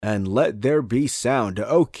And let there be sound.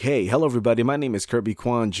 Okay, hello everybody. My name is Kirby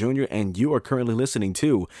Kwan Jr., and you are currently listening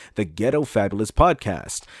to the Ghetto Fabulous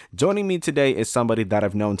Podcast. Joining me today is somebody that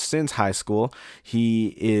I've known since high school.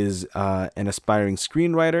 He is an aspiring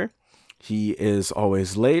screenwriter. He is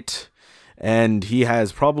always late, and he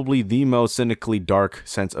has probably the most cynically dark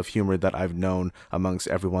sense of humor that I've known amongst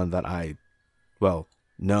everyone that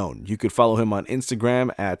known. You could follow him on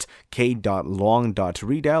Instagram at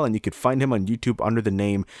k.long.redial, and you could find him on YouTube under the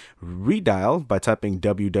name Redial by typing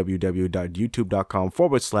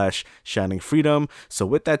www.youtube.com/Shining Freedom. So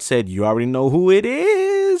with that said, you already know who it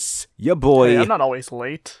is. Your boy. Hey, I'm not always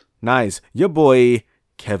late. Nice. Your boy,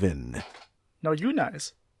 Kevin. No, you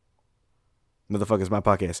nice. Motherfuckers, my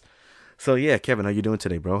podcast. So yeah, Kevin, how you doing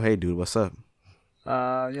today, bro? Hey, dude, what's up?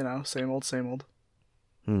 Same old, same old.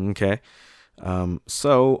 Okay.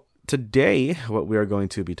 So today what we are going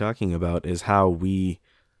to be talking about is how we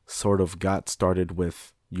sort of got started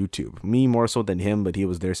with YouTube. Me more so than him, but he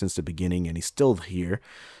was there since the beginning and he's still here.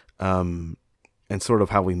 And sort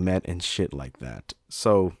of how we met and shit like that.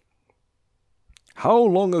 So how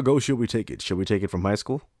long ago should we take it? Should we take it from high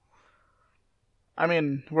school? I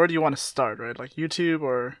mean, where do you want to start, right? Like YouTube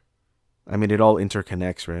or... I mean, it all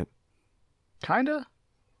interconnects, right? Kinda?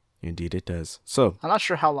 Indeed it does. So, I'm not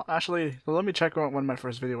sure how long. Actually, let me check when my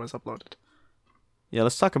first video was uploaded. yeah,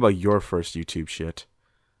 let's talk about your first YouTube shit.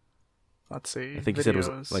 Let's see. I think you said it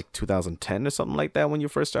was like 2010 or something like that when you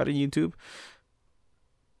first started YouTube.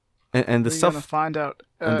 And the stuff... We're gonna find out.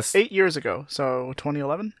 8 years ago, so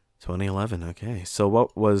 2011? 2011, okay. So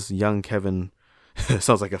what was young Kevin...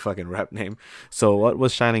 Sounds like a fucking rap name. So what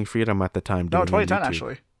was Shining Freedom at the time doing? No, 2010 on YouTube?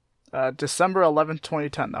 actually. December 11th,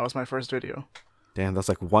 2010. That was my first video. Damn, that's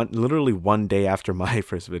like literally one day after my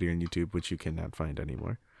first video on YouTube, which you cannot find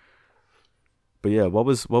anymore. But yeah, what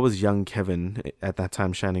was young Kevin at that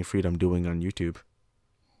time, Shining Freedom, doing on YouTube?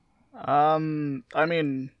 I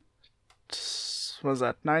mean, what was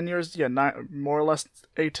that 9 years? Yeah, more or less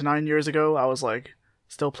 8 to 9 years ago. I was like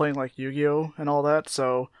still playing like Yu-Gi-Oh and all that.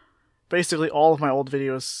 So basically, all of my old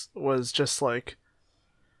videos was just like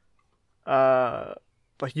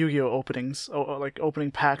Yu-Gi-Oh openings, like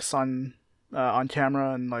opening packs on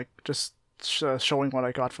camera and like just showing what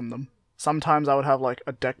I got from them. Sometimes I would have like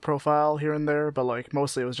a deck profile here and there, but like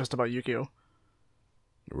mostly it was just about Yu-Gi-Oh.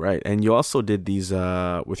 Right, and you also did these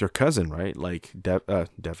with your cousin, right? Like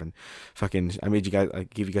Devin. Fucking, I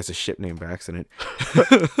gave you guys a shit name by accident.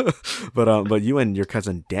 but you and your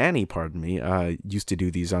cousin Danny, pardon me, used to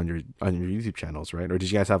do these on your YouTube channels, right? Or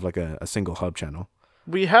did you guys have like a single hub channel?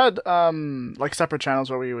 We had like separate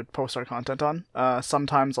channels where we would post our content on.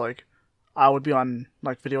 Sometimes like I would be on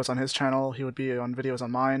like videos on his channel, he would be on videos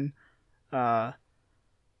on mine.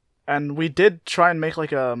 And we did try and make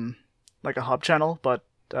like a hub channel, but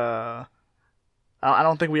I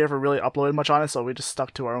don't think we ever really uploaded much on it, so we just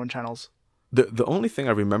stuck to our own channels. The only thing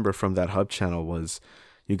I remember from that hub channel was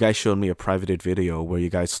you guys showed me a privated video where you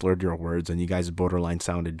guys slurred your words and you guys borderline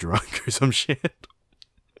sounded drunk or some shit.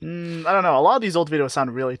 I don't know. A lot of these old videos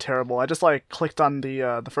sound really terrible. I just like clicked on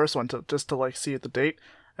the first one to like see the date,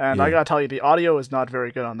 and Yeah. I gotta tell you, the audio is not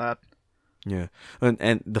very good on that. Yeah,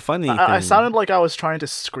 and the funny thing... I sounded like I was trying to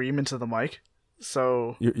scream into the mic,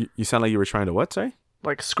 so... You sound like you were trying to what, sorry?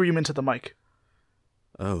 Like, scream into the mic.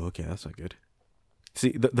 Oh, okay, that's not good.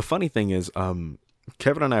 See, the funny thing is,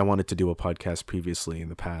 Kevin and I wanted to do a podcast previously in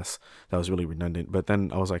the past that was really redundant, but then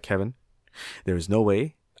I was like, Kevin, there is no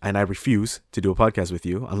way, and I refuse to do a podcast with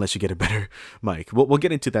you unless you get a better mic. We'll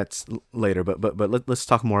get into that later, but let's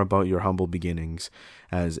talk more about your humble beginnings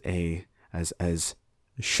as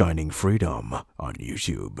Shining Freedom on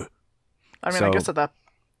YouTube. I mean, So, I guess that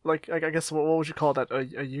like, I guess what would you call that? A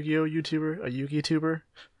Yu-Gi-Oh YouTuber? A Yu-Gi tuber?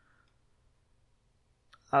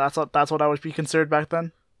 That's what I would be considered back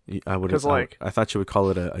then. I would, 'Cause, like- I thought you would call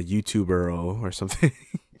it a YouTuber or something.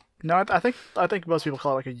 No, I think most people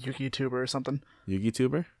call it like a Yu-Gi tuber or something.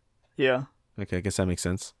 YouTuber? Yeah. Okay, I guess that makes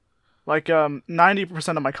sense. Like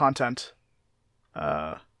 90% of my content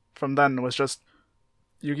from then was just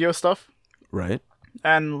Yu-Gi-Oh stuff. Right.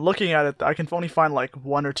 And looking at it, I can only find like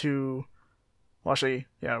one or two, well, actually,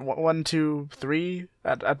 yeah, 1, 2, 3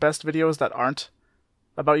 at best videos that aren't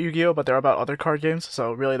about Yu-Gi-Oh, but they're about other card games.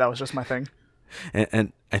 So really, that was just my thing.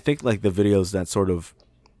 And I think like the videos that sort of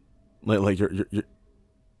like your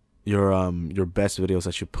best videos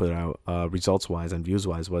that you put out results wise and views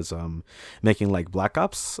wise was making like Black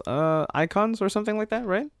Ops icons or something like that,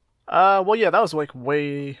 right? Well, yeah, that was like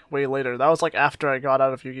way later. That was like after I got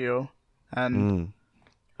out of Yu-Gi-Oh, and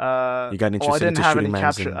You got interested well, I didn't into have shooting any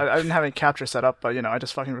mags capture. and... I didn't have any capture set up, but I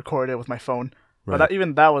just fucking recorded it with my phone. Right. But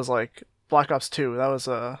even that was like Black Ops 2. That was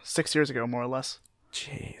 6 years ago, more or less.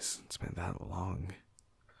 Jeez, it's been that long.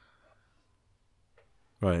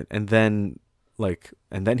 Right. And then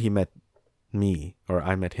he met me, or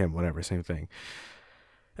I met him, whatever, same thing.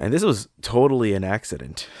 And this was totally an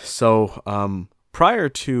accident. So, prior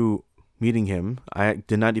to meeting him, I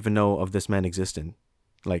did not even know of this man existing,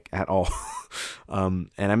 like at all. And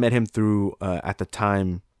I met him through at the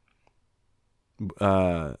time.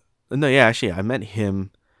 No, yeah, actually, I met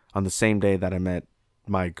him on the same day that I met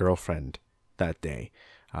my girlfriend that day.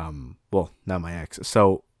 Well, not my ex.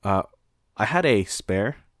 So, I had a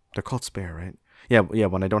spare. They're called spare, right? Yeah, yeah.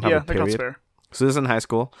 When I don't have a they're called period. spare. So this is in high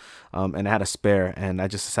school, and I had a spare, and I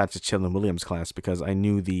just decided to chill in William's class because I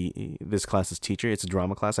knew this class's teacher. It's a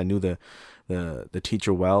drama class. I knew the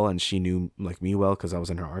teacher well, and she knew like me well because I was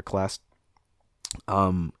in her art class.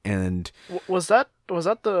 And Was that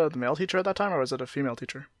the male teacher at that time, or was it a female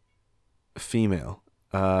teacher? female.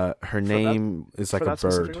 Her name is like For a that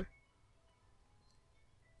bird. specifically?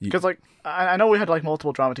 Because like I know we had like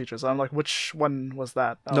multiple drama teachers. I'm like, which one was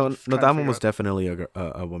that? No, that one was definitely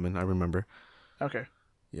a woman. I remember. Okay.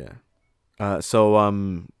 Yeah.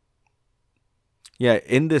 Yeah,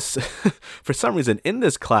 in this, for some reason, in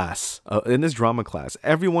this class, in this drama class,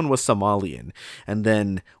 everyone was Somalian. And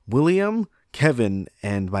then William, Kevin,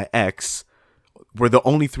 and my ex were the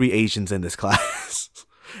only three Asians in this class.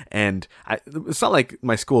 And it's not like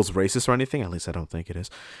my school's racist or anything. At least I don't think it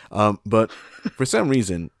is. But for some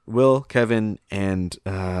reason, Will, Kevin, and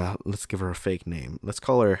let's give her a fake name. Let's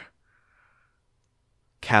call her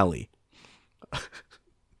Callie.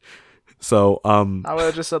 So I would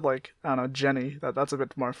have just said like, I don't know, Jenny. That's a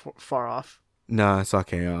bit more far off. Nah, it's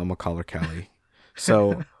okay. I'm gonna call her Callie.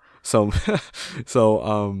 So so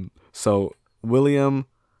William,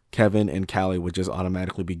 Kevin, and Callie would just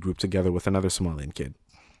automatically be grouped together with another Somalian kid,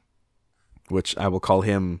 which I will call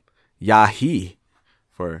him Yahi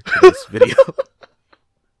for this video.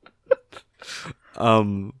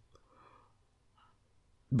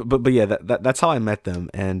 But yeah, that's how I met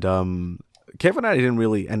them. And Kevin and I didn't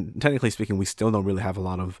really, and technically speaking, we still don't really have a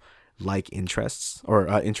lot of like interests or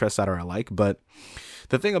interests that are alike. But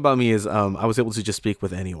the thing about me is I was able to just speak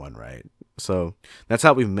with anyone, right? So that's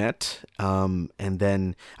how we met. And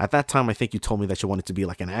then at that time, I think you told me that you wanted to be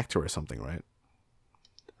like an actor or something, right?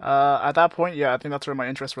 At that point, yeah, I think that's where my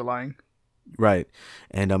interests were lying. Right.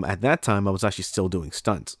 And at that time, I was actually still doing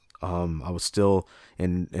stunts. I was still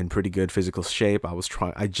in pretty good physical shape.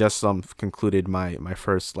 I just concluded my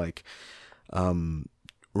first like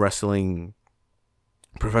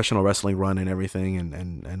professional wrestling run and everything,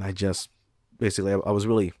 and I just basically I was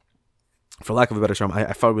really, for lack of a better term,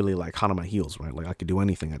 I felt really like hot on my heels, right? Like I could do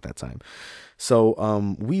anything at that time.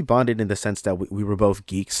 So we bonded in the sense that we were both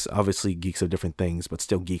geeks, obviously geeks of different things, but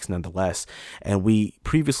still geeks nonetheless. And we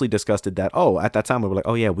previously discussed it that at that time we were like,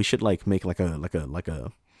 oh yeah, we should like make like a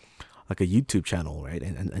YouTube channel, right?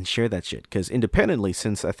 And share that shit. Because independently,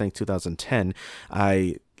 since I think 2010,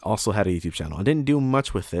 I also had a YouTube channel. I didn't do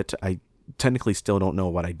much with it. I technically still don't know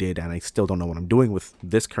what I did, and I still don't know what I'm doing with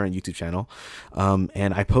this current YouTube channel.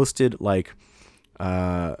 And I posted like,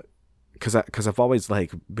 because I've always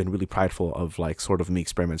like been really prideful of like sort of me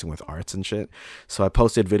experimenting with arts and shit. So I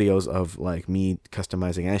posted videos of like me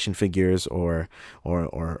customizing action figures or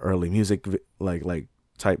early music like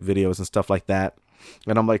type videos and stuff like that.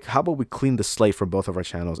 And I'm like, how about we clean the slate for both of our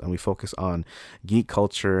channels and we focus on geek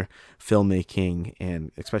culture, filmmaking,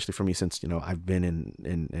 and especially for me, since, you know, I've been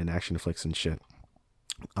in action flicks and shit,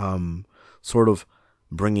 sort of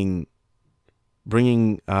bringing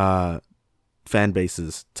fan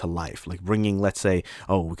bases to life, like bringing, let's say,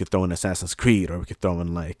 oh, we could throw in Assassin's Creed, or we could throw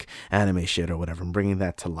in like anime shit or whatever, and bringing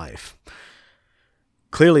that to life.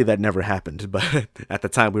 Clearly that never happened, but at the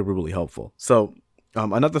time we were really hopeful. So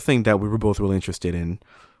another thing that we were both really interested in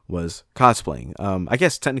was cosplaying. I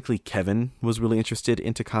guess technically Kevin was really interested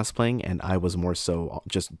into cosplaying, and I was more so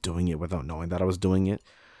just doing it without knowing that I was doing it.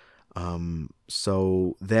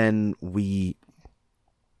 So then we,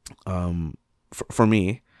 for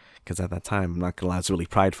me, because at that time, I'm not gonna lie, I was really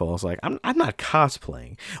prideful. I was like, I'm not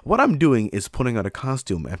cosplaying. What I'm doing is putting on a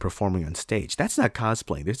costume and performing on stage. That's not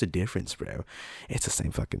cosplaying. There's a difference, bro. It's the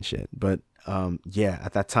same fucking shit. But yeah,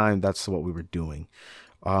 at that time, that's what we were doing.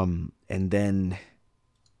 And then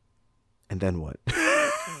what?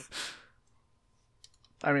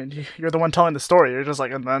 I mean, you're the one telling the story. You're just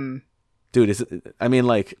like, and then, dude, I mean,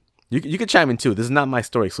 like, you could chime in too. This is not my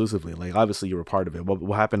story exclusively. Like, obviously, you were part of it.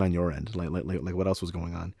 What happened on your end? Like, what else was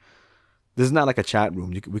going on? This is not like a chat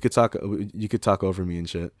room. We could talk. You could talk over me and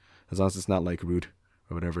shit, as long as it's not like rude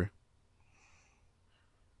or whatever.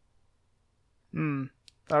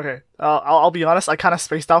 Okay. I'll be honest. I kind of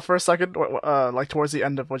spaced out for a second, like towards the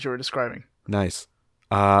end of what you were describing. Nice.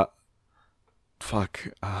 Uh, fuck.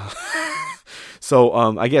 So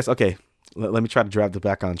I guess okay. Let me try to drive this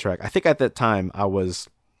back on track. I think at that time I was.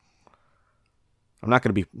 I'm not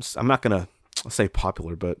gonna say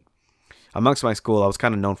popular, but amongst my school, I was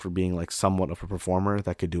kind of known for being like somewhat of a performer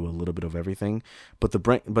that could do a little bit of everything. But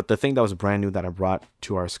the thing that was brand new that I brought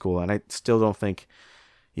to our school, and I still don't think,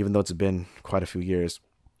 even though it's been quite a few years,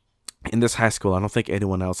 in this high school, I don't think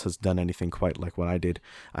anyone else has done anything quite like what I did.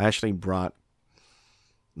 I actually brought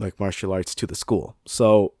like martial arts to the school.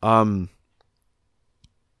 So,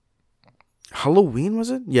 Halloween, was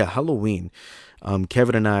it? Yeah, Halloween.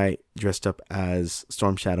 Kevin and I dressed up as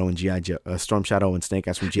Storm Shadow and G.I. Joe, Storm Shadow and Snake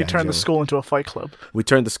Eyes from G.I. You turned the school into a fight club. We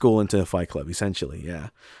turned the school into a fight club, essentially, yeah.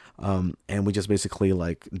 And we just basically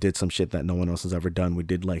like did some shit that no one else has ever done. We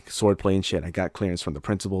did like swordplay and shit. I got clearance from the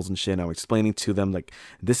principals and shit. And I was explaining to them like,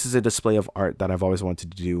 this is a display of art that I've always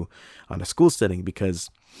wanted to do on a school setting, because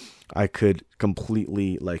I could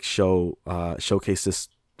completely like showcase this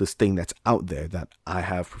thing that's out there that I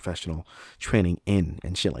have professional training in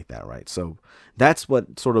and shit like that, right? So that's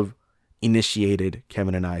what sort of initiated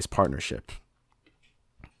Kevin and I's partnership.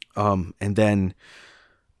 And then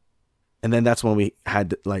that's when we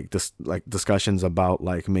had like discussions about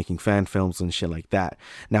like making fan films and shit like that.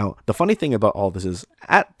 Now, the funny thing about all this is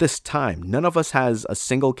at this time, none of us has a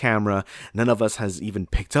single camera. None of us has even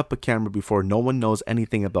picked up a camera before. No one knows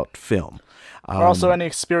anything about film. Or also any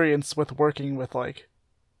experience with working with like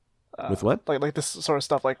with what? Like this sort of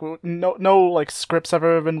stuff. Like no like scripts have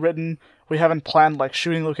ever been written. We haven't planned like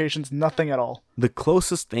shooting locations. Nothing at all. The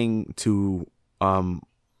closest thing to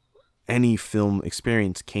any film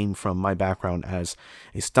experience came from my background as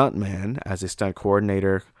a stuntman, as a stunt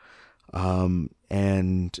coordinator,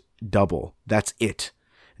 and double. That's it.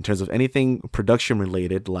 In terms of anything production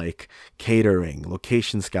related, like catering,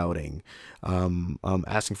 location scouting,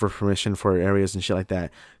 asking for permission for areas and shit like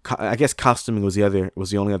that. I guess costuming was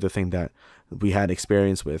the only other thing that we had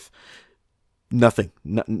experience with. Nothing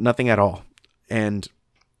at all. And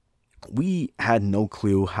we had no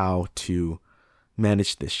clue how to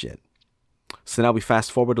manage this shit. So now we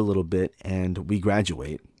fast forward a little bit and we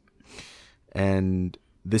graduate. And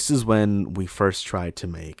this is when we first tried to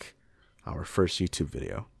make our first YouTube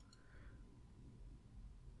video.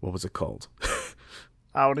 What was it called?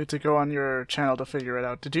 I would need to go on your channel to figure it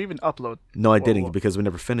out. Did you even upload? No, I didn't, because we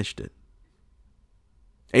never finished it.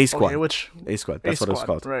 A Squad. Okay, A Squad. That's what it was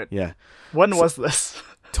called. Right. Yeah. When was this?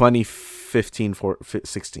 2015,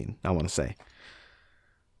 16, I want to say.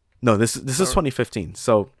 No, this is 2015.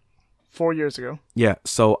 So 4 years ago. Yeah.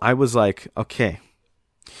 So I was like, okay.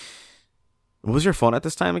 What was your phone at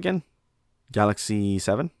this time again? Galaxy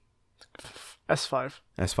 7? S5.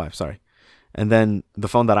 S5, sorry. And then the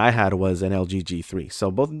phone that I had was an LG G3.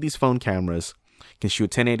 So both of these phone cameras can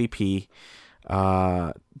shoot 1080p,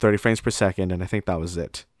 30 frames per second, and I think that was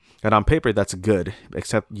it. And on paper, that's good,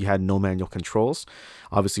 except you had no manual controls.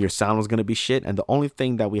 Obviously, your sound was going to be shit, and the only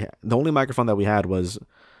microphone that we had was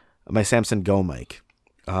my Samsung Go mic,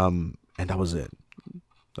 and that was it.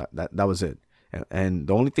 That was it. And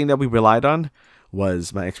the only thing that we relied on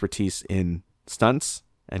was my expertise in stunts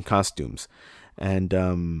and costumes.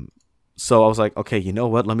 And so I was like, okay, you know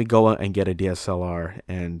what? Let me go and get a DSLR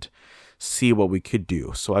and see what we could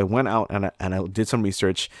do. So I went out and I did some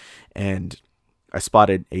research, and I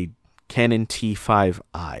spotted a Canon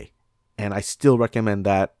T5i. And I still recommend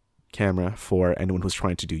that camera for anyone who's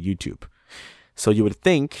trying to do YouTube. So you would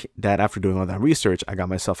think that after doing all that research, I got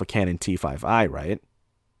myself a Canon T5i, right?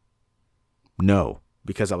 No,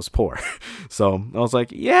 because I was poor. So I was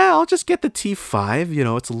like, yeah, I'll just get the T5. You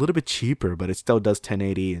know, it's a little bit cheaper, but it still does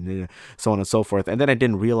 1080 and so on and so forth. And then I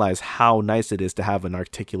didn't realize how nice it is to have an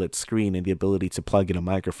articulate screen and the ability to plug in a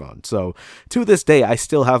microphone. So to this day, I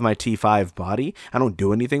still have my T5 body. I don't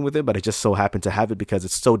do anything with it, but I just so happen to have it because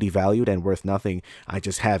it's so devalued and worth nothing. I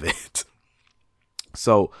just have it.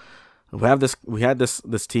 So we had this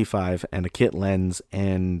T5 and a kit lens,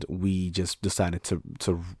 and we just decided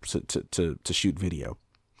to shoot video.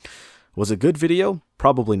 Was it good video?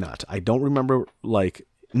 Probably not. I don't remember,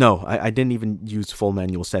 I didn't even use full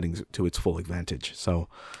manual settings to its full advantage. So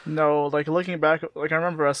no, like looking back, like I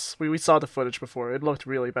remember we saw the footage before. It looked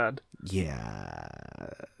really bad. Yeah,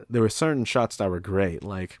 there were certain shots that were great.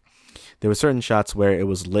 Like there were certain shots where it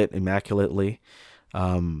was lit immaculately.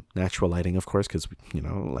 Natural lighting, of course, because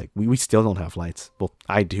we still don't have lights. Well,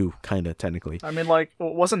 I do, kind of, technically. I mean, like,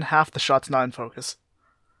 wasn't half the shots not in focus?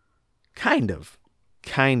 Kind of.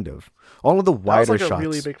 All of the wider shots. That was a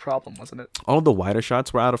really big problem, wasn't it? All of the wider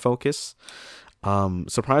shots were out of focus.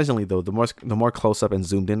 Surprisingly, though, the more close up and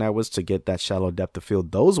zoomed in I was to get that shallow depth of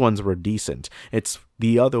field, those ones were decent. It's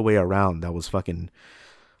the other way around that was fucking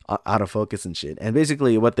out of focus and shit. And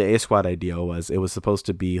basically, what the A Squad idea was, it was supposed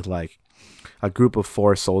to be like a group of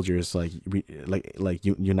 4 soldiers,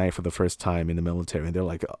 unite for the first time in the military, and they're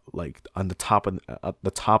like on the top of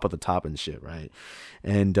the top and shit, right?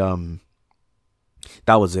 And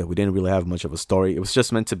that was it. We didn't really have much of a story. It was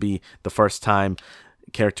just meant to be the first time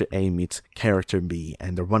character A meets character B,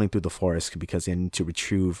 and they're running through the forest because they need to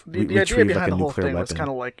retrieve the idea behind like a the whole nuclear thing weapon. was kind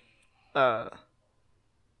of like,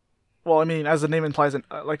 well, I mean, as the name implies,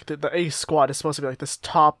 like the A Squad is supposed to be like this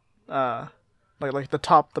top, like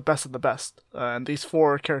the best of the best, and these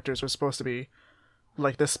 4 characters were supposed to be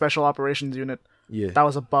like this special operations unit that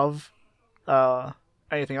was above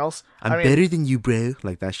anything else. I mean, better than you, bro.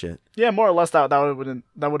 Like that shit. Yeah, more or less that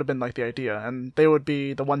would have been like the idea, and they would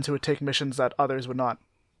be the ones who would take missions that others would not.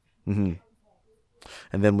 Mm-hmm.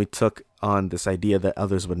 And then we took on this idea that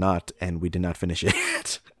others would not, and we did not finish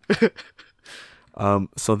it.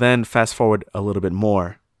 So then fast forward a little bit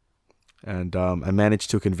more, and I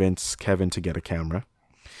managed to convince Kevin to get a camera,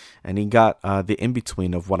 and he got the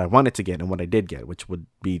in-between of what I wanted to get and what I did get, which would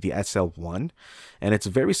be the SL1, and it's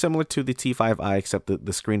very similar to the T5i, except that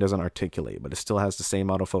the screen doesn't articulate, but it still has the same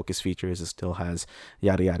autofocus features, it still has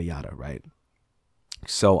yada yada yada, right?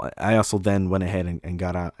 So I also then went ahead and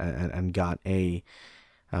got a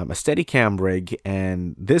Steadicam rig,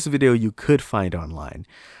 and this video you could find online.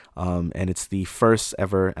 And it's the first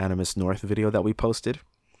ever Animus North video that we posted.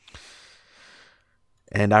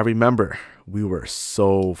 And I remember we were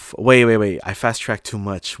so... Wait. I fast-tracked too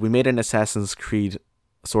much. We made an Assassin's Creed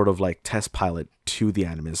sort of like test pilot to the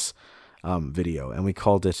Animus video. And we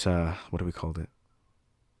called it... what did we call it?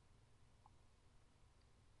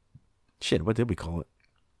 Shit, what did we call it?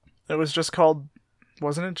 It was just called...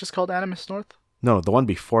 Wasn't it just called Animus North? No, the one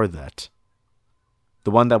before that.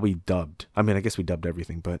 The one that we dubbed. I mean, I guess we dubbed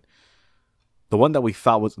everything, but the one that we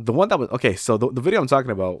thought was the one that was okay. So the video I'm talking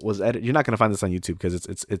about was you're not gonna find this on YouTube because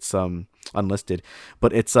it's unlisted,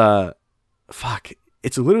 but it's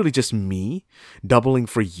it's literally just me doubling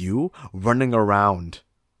for you running around.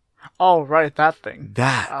 Oh right, that thing.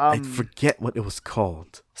 I forget what it was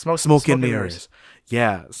called. Smoke and Mirrors.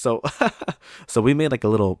 Yeah. So so we made like a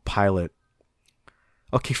little pilot.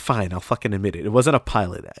 Okay, fine. I'll fucking admit it. It wasn't a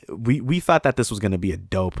pilot. We thought that this was going to be a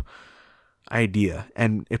dope idea,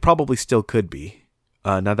 and it probably still could be,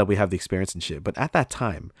 now that we have the experience and shit. But at that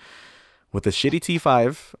time, with a shitty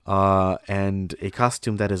T5 and a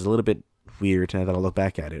costume that is a little bit weird, now that I look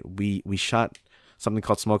back at it, we shot something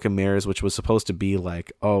called Smoke and Mirrors, which was supposed to be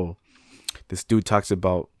like, oh, this dude talks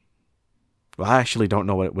about... Well, I actually don't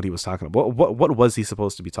know what he was talking about. What was he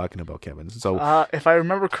supposed to be talking about, Kevin? So, if I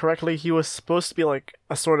remember correctly, he was supposed to be like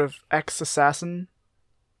a sort of ex-assassin.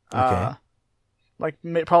 Okay.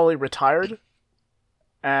 Probably retired.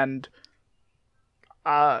 And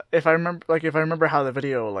if I remember how the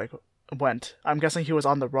video went, I'm guessing he was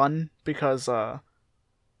on the run because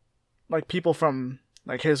people from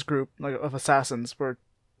his group of assassins were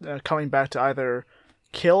coming back to either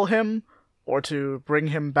kill him or to bring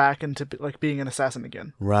him back into being an assassin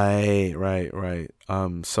again. Right.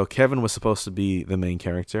 So Kevin was supposed to be the main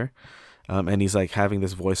character, and he's having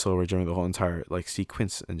this voiceover during the whole entire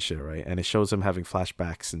sequence and shit, right? And it shows him having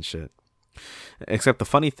flashbacks and shit. Except the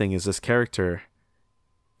funny thing is, this character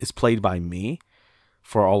is played by me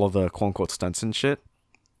for all of the quote unquote stunts and shit.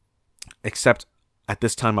 Except at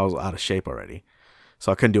this time I was out of shape already,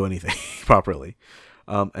 so I couldn't do anything properly.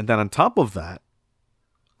 And then on top of that,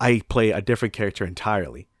 I play a different character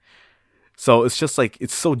entirely. So it's just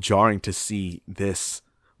it's so jarring to see this,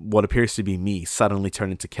 what appears to be me, suddenly turn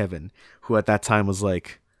into Kevin, who at that time was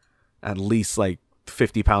at least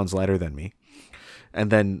 50 pounds lighter than me. And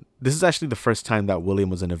then this is actually the first time that William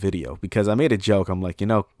was in a video, because I made a joke. I'm like,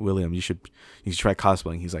 William, you should try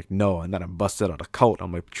cosplaying. He's like, no. And then I busted out a coat.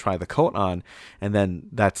 I'm like, try the coat on. And then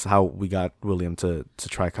that's how we got William to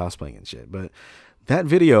try cosplaying and shit. But that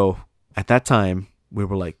video at that time, we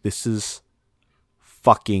were like, this is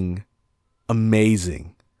fucking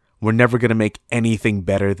amazing. We're never going to make anything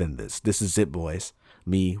better than this. This is it, boys.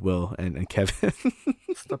 Me, Will, and Kevin.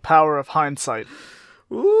 It's the power of hindsight.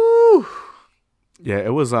 Ooh. Yeah,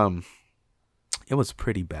 it was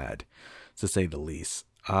pretty bad, to say the least.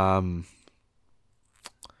 I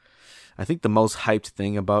think the most hyped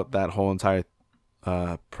thing about that whole entire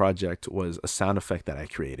project was a sound effect that I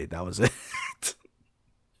created. That was it.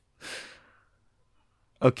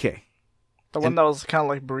 Okay. The one that was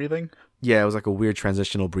kind of breathing? Yeah, it was a weird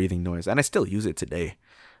transitional breathing noise. And I still use it today.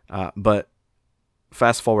 But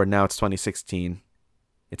fast forward now, it's 2016.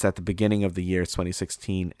 It's at the beginning of the year, it's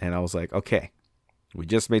 2016. And I was like, okay, we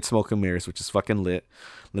just made Smoke and Mirrors, which is fucking lit.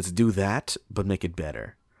 Let's do that, but make it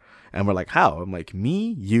better. And we're like, how? I'm like,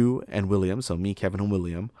 me, you, and William. So me, Kevin, and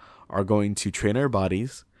William are going to train our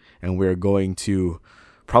bodies, and we're going to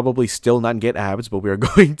probably still not get abs, but we are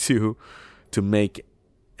going to make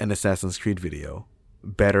an Assassin's Creed video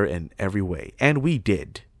better in every way. And we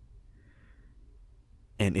did.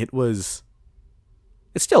 And it's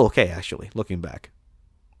still okay, actually, looking back.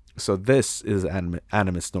 So this is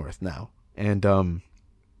Animus North now. And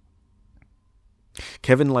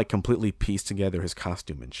Kevin like completely pieced together his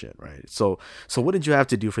costume and shit, right? So what did you have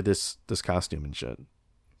to do for this costume and shit?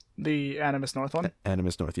 The Animus North one?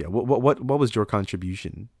 Animus North, yeah. What was your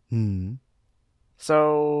contribution?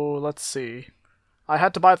 So let's see. I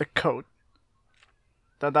had to buy the coat.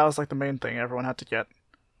 That was like the main thing everyone had to get.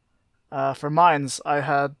 For mines,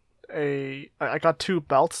 I got 2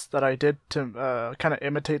 belts that I did to kind of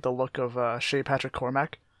imitate the look of Shay Patrick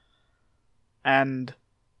Cormac. And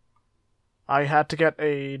I had to get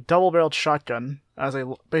a double-barreled shotgun as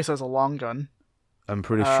a long gun. I'm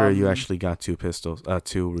pretty sure you actually got 2 pistols,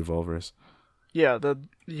 2 revolvers. Yeah,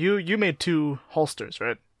 you made 2 holsters,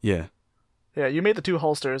 right? Yeah. Yeah, you made the 2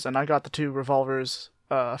 holsters, and I got the 2 revolvers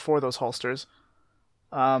for those holsters.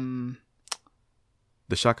 The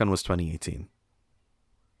shotgun was 2018.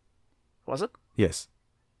 Was it? Yes.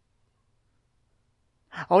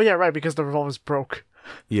 Oh yeah, right, because the revolvers broke.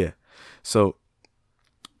 Yeah. So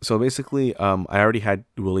basically, I already had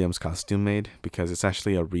William's costume made because it's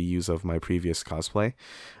actually a reuse of my previous cosplay.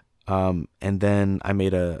 And then I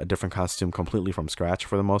made a different costume completely from scratch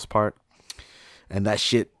for the most part. And that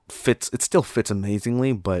shit fits. It still fits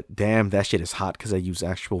amazingly, but damn, that shit is hot because I use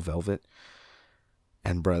actual velvet.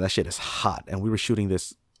 And bro, that shit is hot. And we were shooting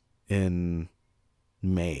this in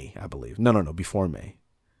May, I believe. No, before May.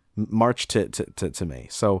 March to May.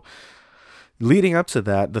 So leading up to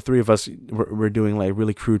that, the 3 of us were doing like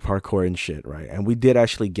really crude parkour and shit, right? And we did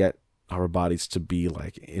actually get our bodies to be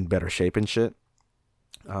like in better shape and shit.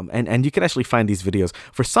 And you can actually find these videos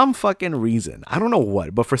for some fucking reason. I don't know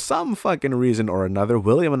what, but for some fucking reason or another,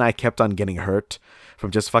 William and I kept on getting hurt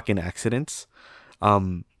from just fucking accidents.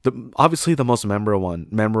 Obviously the most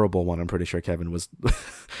memorable one, I'm pretty sure, Kevin, was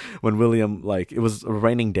when William, like, it was a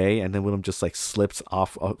raining day and then William just like slips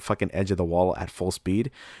off a fucking edge of the wall at full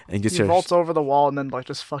speed and just he vaults over the wall and then like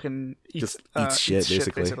just fucking eats shit,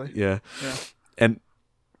 basically. Yeah. And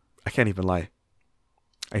I can't even lie,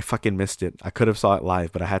 I fucking missed it. I could have saw it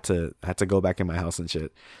live, but I had to go back in my house and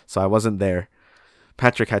shit, so I wasn't there.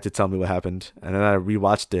 Patrick had to tell me what happened, and then I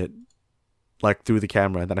rewatched it like through the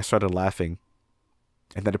camera, and then I started laughing.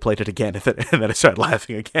 And then I played it again, and then I started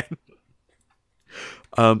laughing again.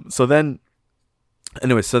 So then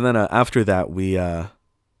after that, we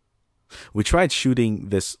tried shooting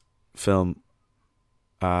this film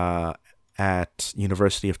at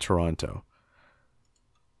University of Toronto,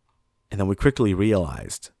 and then we quickly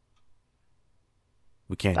realized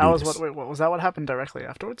we can't do this. Wait, was that what happened directly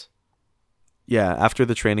afterwards? Yeah, after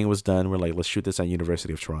the training was done, we're like, let's shoot this at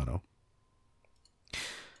University of Toronto.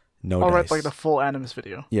 No dice. Right, like the full Animus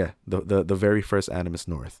video. Yeah, the very first Animus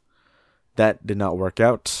North. That did not work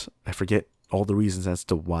out. I forget all the reasons as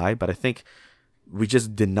to why, but I think we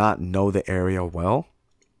just did not know the area well.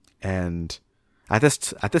 And at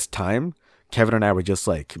this time, Kevin and I were just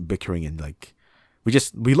like bickering and like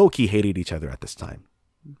we low key hated each other at this time.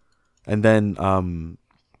 And then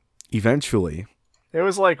eventually, it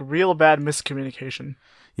was like real bad miscommunication,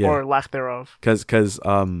 or lack thereof. Because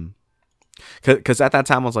at that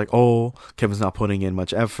time I was like, oh, Kevin's not putting in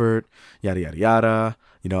much effort, yada yada yada.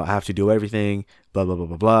 You know, I have to do everything, blah blah blah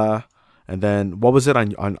blah blah. And then what was it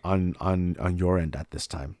on your end at this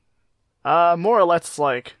time? More or less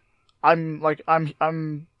like I'm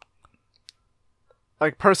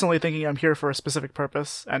like personally thinking I'm here for a specific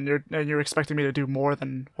purpose, and you're expecting me to do more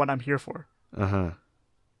than what I'm here for.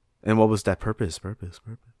 And what was that purpose?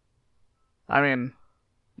 I mean,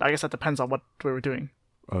 I guess that depends on what we were doing.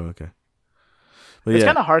 Oh, okay. But it's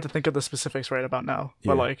kind of hard to think of the specifics right about now,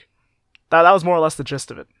 but like that was more or less the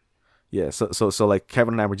gist of it. Yeah. So like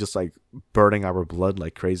Kevin and I were just like burning our blood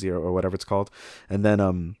like crazy, or whatever it's called, and then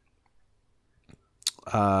I'm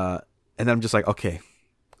just like, okay,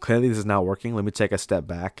 clearly this is not working. Let me take a step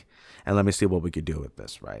back and let me see what we could do with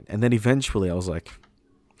this, right? And then eventually I was like,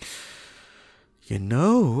 you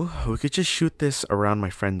know, we could just shoot this around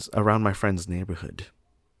my friend's neighborhood.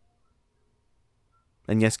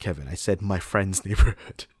 And yes, Kevin, I said my friend's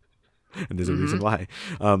neighborhood. And there's a reason why.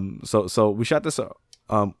 So we shot this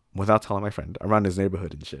without telling my friend around his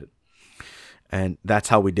neighborhood and shit. And that's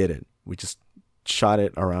how we did it. We just shot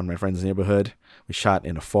it around my friend's neighborhood. We shot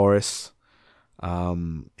in a forest.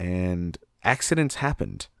 And accidents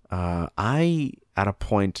happened. I, at a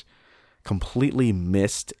point, completely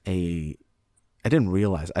missed I didn't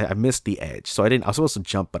realize I missed the edge. So I was supposed to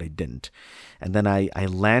jump, but I didn't. And then I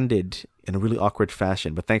landed in a really awkward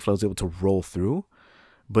fashion, but thankfully I was able to roll through,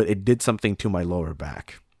 but it did something to my lower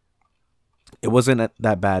back. It wasn't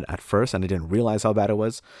that bad at first, and I didn't realize how bad it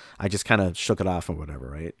was. I just kind of shook it off or whatever,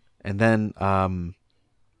 right? And then,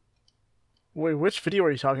 Wait, which video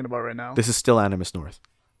are you talking about right now? this is still Animus North.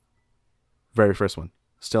 Very first one.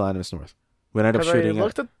 Still Animus North. We ended up shooting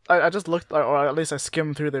it. I just looked, or at least I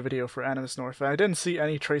skimmed through the video for Animus North, and I didn't see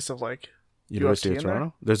any trace of like University UFC of in Toronto.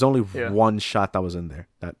 there. There's only one shot that was in there.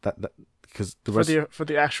 That because the rest For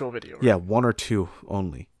the actual video. Right? yeah, one or two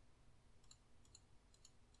only.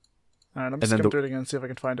 All right, I'm then skimming through it again and see if I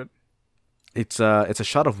can find it. It's a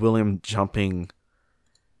shot of William jumping.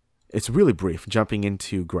 It's really brief, jumping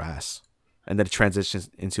into grass, and then it transitions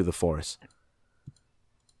into the forest.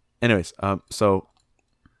 Anyways,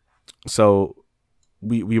 so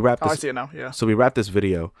we wrapped. I see it now. Yeah. So we wrapped this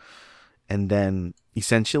video, and then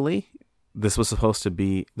essentially, this was supposed to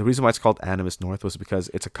be the reason why it's called Animus North was because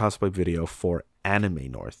it's a cosplay video for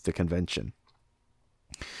Anime North, the convention.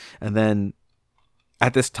 And then,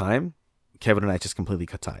 at this time, Kevin and I just completely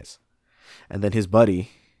cut ties. And then his buddy,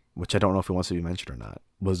 which I don't know if he wants to be mentioned or not,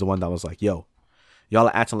 was the one that was like, "Yo, y'all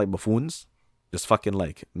are acting like buffoons. Just fucking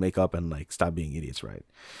like make up and like stop being idiots, right?"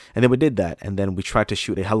 And then we did that, and then we tried to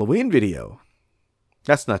shoot a Halloween video.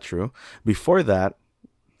 That's not true. Before that,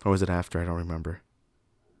 or was it after? I don't remember.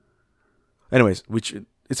 Anyways,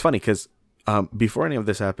 it's funny because before any of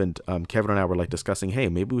this happened, Kevin and I were like discussing, hey,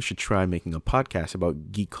 maybe we should try making a podcast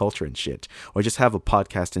about geek culture and shit, or just have a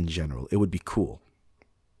podcast in general. It would be cool.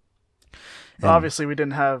 And obviously, we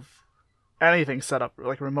didn't have anything set up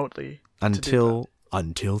like remotely until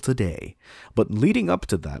today. But leading up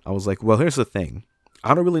to that, I was like, well, here's the thing.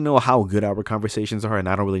 I don't really know how good our conversations are, and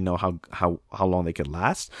I don't really know how long they could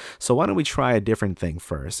last. So why don't we try a different thing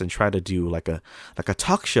first and try to do like a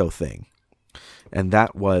talk show thing? And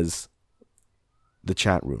that was the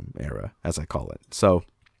chat room era, as I call it. So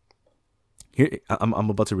here I'm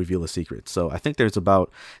about to reveal a secret. So I think there's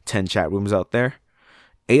about 10 chat rooms out there.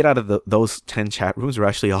 8 out of those 10 chat rooms were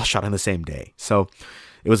actually all shot on the same day. So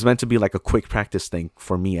it was meant to be like a quick practice thing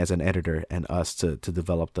for me as an editor and us to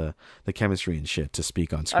develop the chemistry and shit to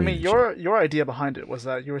speak on screen. I mean, your idea behind it was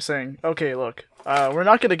that you were saying, okay, look, we're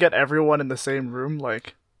not going to get everyone in the same room,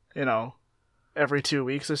 like, every 2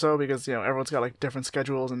 weeks or so, because, everyone's got, like, different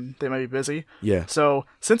schedules and they might be busy. Yeah. So,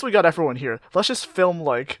 since we got everyone here, let's just film, you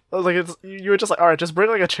were just like, alright, just bring,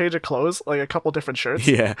 like, a change of clothes, like, a couple different shirts.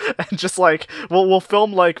 Yeah. And just, like, we'll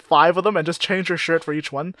film, like, 5 of them and just change your shirt for each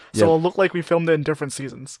one, so it'll look like we filmed it in different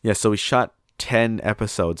seasons. Yeah, so we shot 10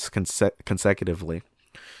 episodes consecutively,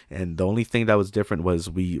 and the only thing that was different was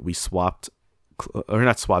we swapped, or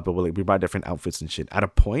not swapped, but we brought different outfits and shit. At a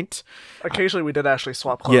point, occasionally we did actually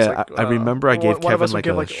swap clothes. Yeah, I remember I gave Kevin like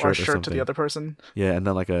a shirt shirt or something to the other person. Yeah, and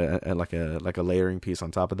then like a layering piece on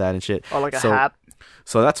top of that and shit. Or like a hat.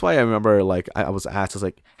 So that's why I remember like I was asked, I was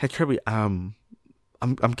like, "Hey Kirby, I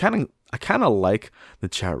kind of like the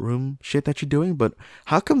chat room shit that you're doing, but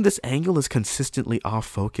how come this angle is consistently off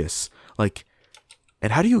focus? Like,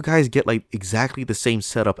 and how do you guys get like exactly the same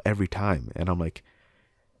setup every time?" And I'm like,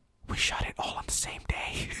 we shot it all on the same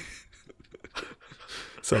day.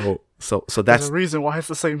 so that's there's a reason why it's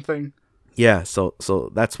the same thing. Yeah, so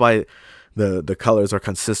that's why the colors are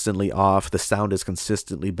consistently off, the sound is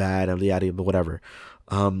consistently bad, and yada, but whatever.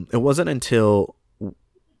 It wasn't until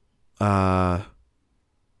the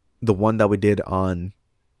one that we did on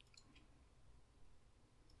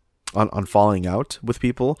Falling Out with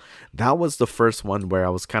people, that was the first one where I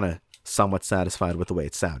was kind of somewhat satisfied with the way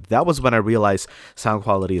it sounded. That was when I realized sound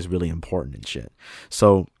quality is really important and shit.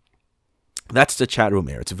 So that's the chat room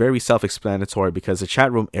era. It's very self-explanatory because the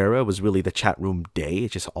chat room era was really the chat room day.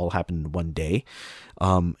 It just all happened in one day.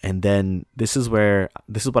 And then this is what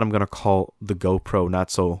I'm gonna call the not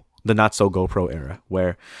so GoPro era,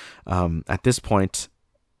 where at this point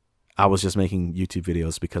I was just making YouTube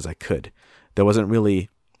videos because I could. There wasn't really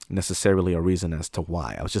necessarily a reason as to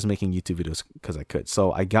why. I was just making YouTube videos because I could.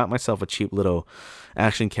 So I got myself a cheap little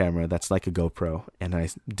action camera that's like a GoPro, and I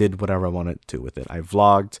did whatever I wanted to with it. I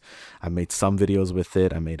vlogged, I made some videos with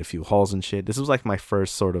it, I made a few hauls and shit. This was like my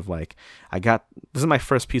first sort of like, this is my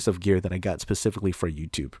first piece of gear that I got specifically for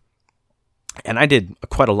YouTube. And I did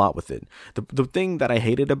quite a lot with it. The thing that I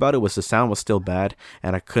hated about it was the sound was still bad,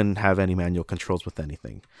 and I couldn't have any manual controls with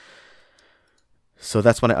anything. So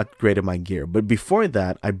that's when I upgraded my gear. But before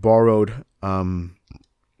that, I borrowed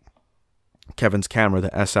Kevin's camera,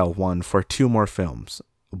 the SL1, for 2 more films.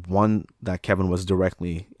 One that Kevin was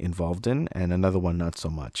directly involved in, and another one not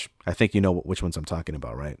so much. I think you know which ones I'm talking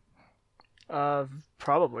about, right?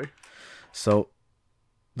 Probably. So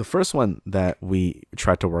the first one that we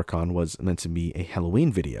tried to work on was meant to be a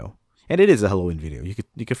Halloween video. And it is a Halloween video.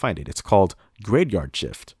 You could find it. It's called Graveyard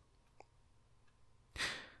Shift.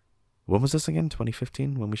 When was this again?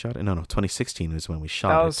 2015 when we shot it? No, 2016 is when we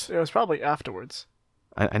shot it. It was probably afterwards.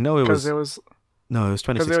 I know it was. Because it was. No, it was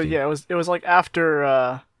 2016. It was like after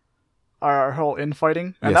our whole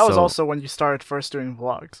infighting, and Yeah, that was so- also when you started first doing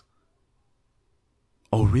vlogs.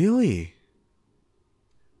 Oh, really?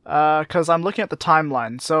 Because I'm looking at the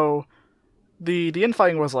timeline, so the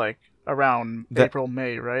infighting was like around April,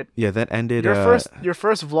 May, right? Yeah, that ended. Your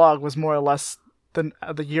first vlog was more or less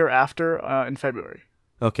the year after, in February.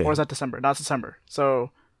 Okay. Or was that December? Not December.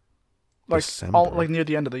 So, like December. near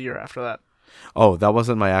the end of the year after that. Oh, that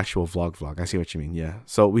wasn't my actual vlog. I see what you mean. Yeah.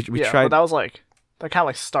 So we But tried. that was like that kind of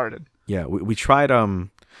like started. Yeah, we tried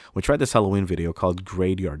this Halloween video called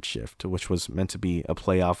Graveyard Shift, which was meant to be a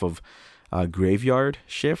play off of Graveyard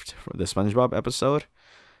Shift for the SpongeBob episode.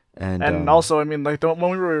 And Also, I mean, like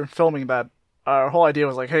when we were filming that, our whole idea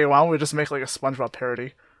was like, hey, why don't we just make like a SpongeBob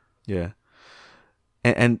parody? yeah.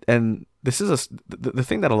 And this is the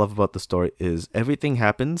thing that I love about the story is everything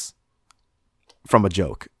happens from a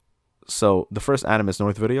joke. So the first Animus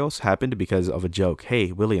North videos happened because of a joke.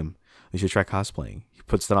 Hey, William, you should try cosplaying. He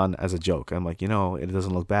puts it on as a joke. I'm like, it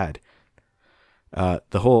doesn't look bad. The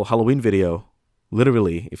whole Halloween video,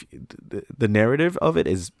 literally, if the narrative of it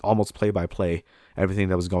is almost play by play. Everything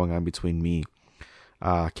that was going on between me,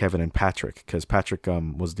 Kevin, and Patrick, because Patrick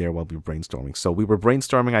was there while we were brainstorming. So we were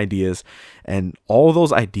brainstorming ideas, and all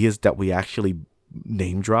those ideas that we actually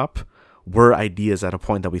name drop were ideas at a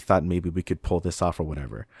point that we thought maybe we could pull this off or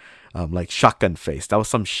whatever. Like shotgun face. That was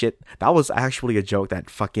some shit. That was actually a joke that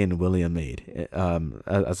fucking William made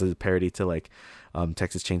as a parody to like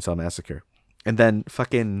Texas Chainsaw Massacre. And then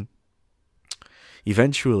fucking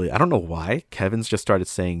eventually, I don't know why, Kevin's just started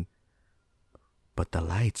saying, but the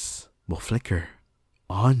lights will flicker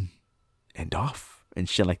on and off and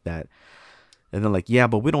shit like that. And then like, yeah,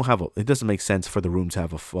 but we don't have it doesn't make sense for the room to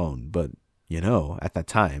have a phone. But at that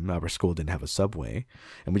time, our school didn't have a subway.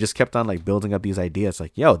 And we just kept on like building up these ideas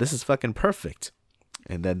like, yo, this is fucking perfect.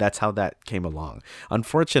 And then that's how that came along.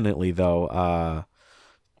 Unfortunately, though,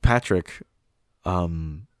 Patrick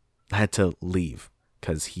had to leave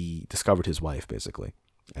because he discovered his wife, basically.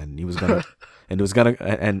 And he was gonna, and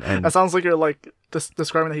That sounds like you're like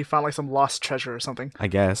describing that he found like some lost treasure or something. I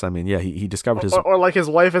guess. I mean, yeah, he discovered his, or like his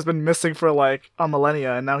wife has been missing for like a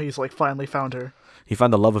millennia, and now he's like finally found her. He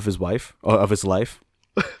found the love of his wife, or of his life,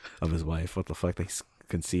 of his wife. What the fuck? They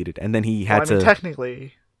conceded, and then he had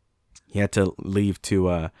technically, he had to leave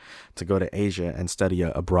to go to Asia and study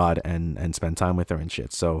abroad and spend time with her and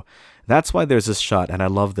shit. So that's why there's this shot, and I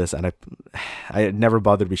love this. And I never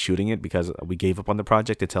bothered reshooting it because we gave up on the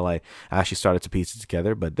project until I actually started to piece it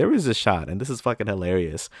together. But there is a shot, and this is fucking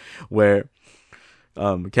hilarious, where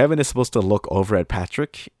Kevin is supposed to look over at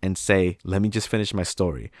Patrick and say, "Let me just finish my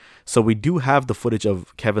story." So we do have the footage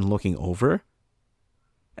of Kevin looking over,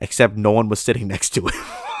 except no one was sitting next to him.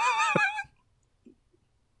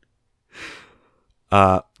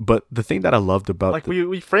 But the thing that I loved about like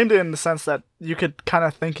we framed it in the sense that you could kind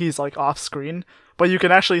of think he's like off screen, but you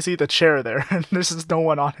can actually see the chair there, and there's just no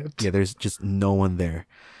one on it. Yeah, there's just no one there,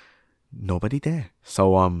 nobody there.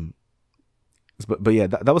 So but yeah,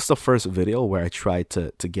 that was the first video where I tried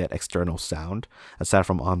to get external sound aside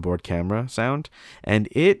from onboard camera sound, and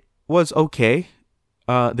it was okay.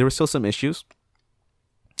 There were still some issues,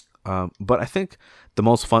 but I think that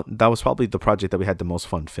was probably the project that we had the most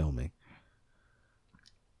fun filming.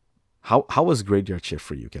 How was Graveyard Shift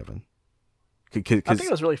for you, Kevin? I think it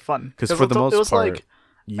was really fun. Because for the most part, it was like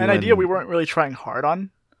an idea we weren't really trying hard on.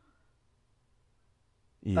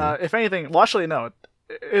 Yeah. If anything, well, actually, no.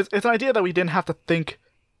 It's an idea that we didn't have to think,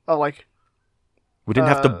 like. We didn't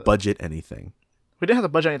have to budget anything. We didn't have to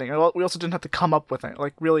budget anything. We also didn't have to come up with it,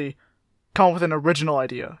 like really come up with an original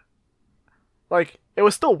idea. Like, it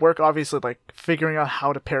was still work, obviously, like figuring out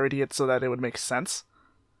how to parody it so that it would make sense.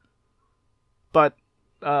 But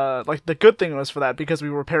like the good thing was for that, because we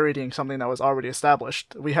were parodying something that was already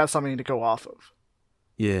established, we had something to go off of.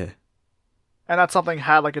 Yeah. And that something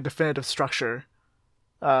had like a definitive structure,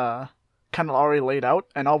 kind of already laid out,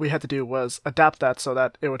 and all we had to do was adapt that so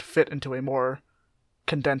that it would fit into a more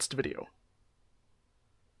condensed video.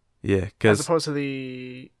 Yeah, as opposed to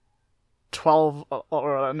the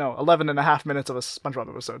 11 and a half minutes of a SpongeBob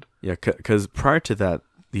episode. Yeah, because prior to that,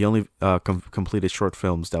 the only completed short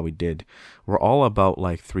films that we did were all about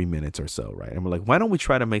like 3 minutes or so, right? And we're like, why don't we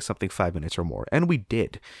try to make something 5 minutes or more? And we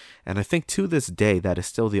did. And I think to this day, that is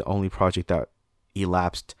still the only project that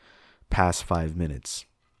elapsed past 5 minutes.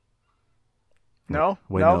 No,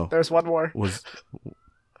 Wait, no, no. there's one more. Was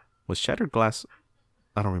Shattered Glass?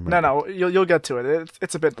 I don't remember. No, you'll get to it.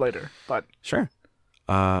 It's a bit later, but Sure.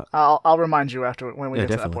 I'll remind you after when we Yeah,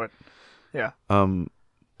 get to that definitely. point. Yeah, Um,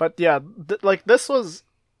 but yeah, like this was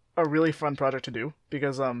a really fun project to do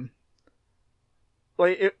because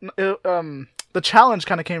like the challenge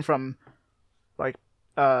kind of came from like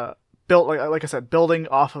built like I said, building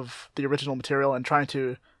off of the original material and trying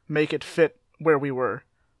to make it fit where we were.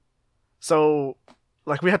 So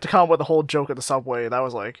like we had to come up with a whole joke at the subway that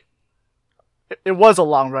was like it was a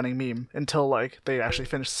long running meme until like they actually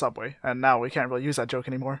finished the subway, and now we can't really use that joke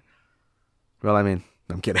anymore. well, I mean,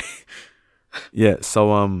 I'm kidding. Yeah.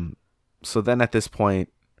 So then at this point,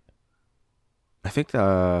 I think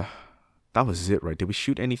that was it, right? Did we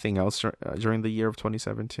shoot anything else during the year of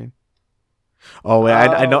 2017? Oh wait,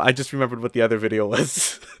 I know. I just remembered what the other video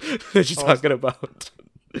was that you're talking about.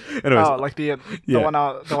 Anyways, like the yeah. one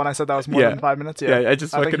I said that was more Yeah. than 5 minutes. Yeah, I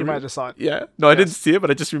just I think fucking you might have just saw it. Yeah, no, I didn't Yes. see it, but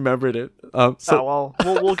I just remembered it. So Oh,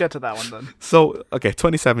 well, we'll get to that one then. so okay,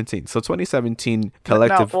 2017. So 2017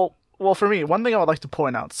 collective. Now, well, for me, one thing I would like to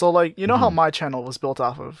point out. So, like, you know how my channel was built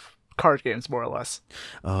off of card games, more or less.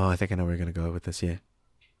 Oh, I think I know where you're gonna go with this. Yeah.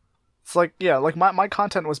 It's like, yeah, like my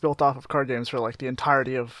content was built off of card games for like the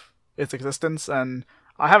entirety of its existence, and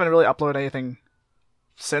I haven't really uploaded anything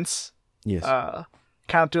since. Yes.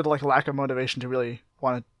 Kind of due to like lack of motivation to really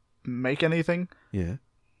want to make anything. Yeah.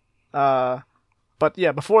 But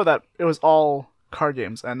yeah, before that, it was all card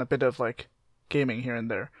games and a bit of like gaming here and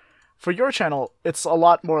there. For your channel, it's a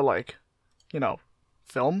lot more like,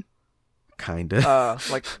 film, Kinda.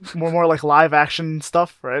 like more like live action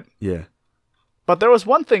stuff, right? Yeah. But there was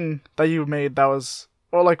one thing that you made that was,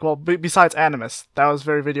 or like, well, besides Animus, that was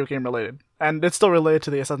very video game related, and it's still related to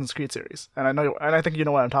the Assassin's Creed series. And I think you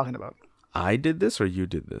know what I'm talking about. I did this or you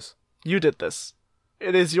did this? You did this.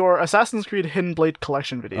 It is your Assassin's Creed Hidden Blade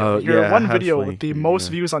collection video. Oh, Your yeah, one video halfway, with the most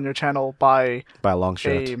yeah. views on your channel by By a long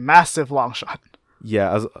shot. a massive long shot.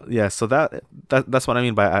 Yeah. Yeah. So that's what I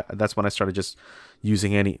mean by that's when I started just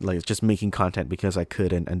using just making content because I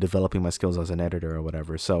could and developing my skills as an editor or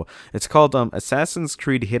whatever. So it's called Assassin's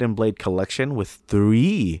Creed Hidden Blade Collection with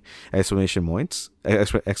 3 exclamation points.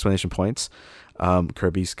 Kirby's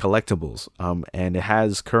Collectibles. And it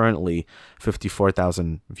has currently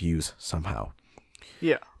 54,000 views somehow.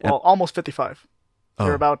 Yeah, well, almost 55. Oh.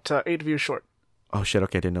 You're about 8 views short. Oh shit!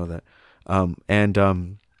 Okay, I didn't know that.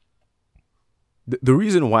 The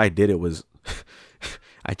reason why I did it was,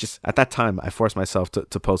 I just at that time I forced myself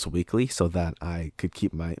to post weekly so that I could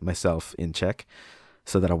keep myself in check,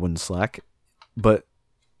 so that I wouldn't slack. But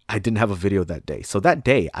I didn't have a video that day, so that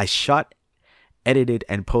day I shot, edited,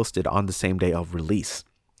 and posted on the same day of release,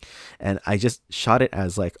 and I just shot it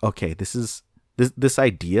as like, okay, this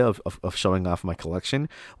idea of showing off my collection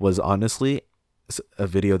was honestly a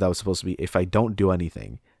video that was supposed to be, if I don't do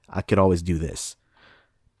anything, I could always do this.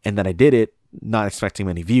 And then I did it, not expecting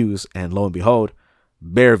many views, and lo and behold,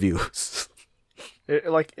 bare views.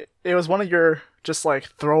 It was one of your just like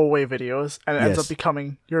throwaway videos, and it ends Yes. up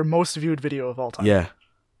becoming your most viewed video of all time. Yeah.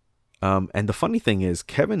 And the funny thing is,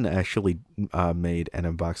 Kevin actually made an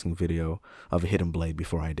unboxing video of a Hidden Blade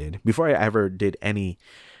before I ever did any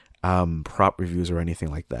prop reviews or anything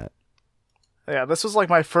like that. Yeah, this was like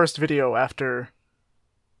my first video after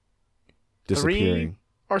Disappearing. 3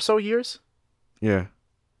 or so years. Yeah.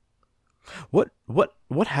 What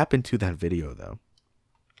happened to that video though?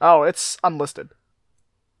 Oh, it's unlisted.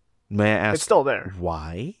 May I ask? It's still there.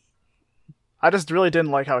 Why? I just really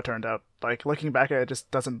didn't like how it turned out. Like, looking back at it, just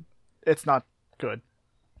doesn't... It's not good.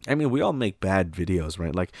 I mean, we all make bad videos,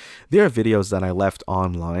 right? Like, there are videos that I left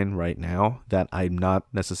online right now that I'm not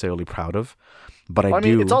necessarily proud of, but I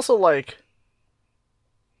do. It's also like...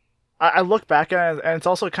 I look back at it, and it's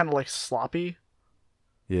also kind of like sloppy.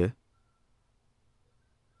 Yeah.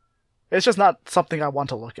 It's just not something I want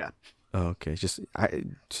to look at. Oh, okay. Just Like,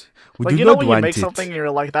 when you make something and you're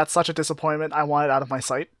like, that's such a disappointment, I want it out of my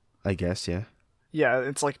sight. I guess, yeah. Yeah,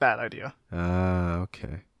 it's like that idea.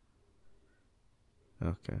 Okay.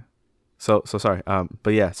 Okay. So sorry.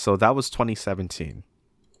 But yeah, so that was 2017.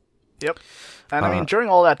 Yep. And I mean, during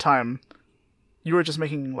all that time, you were just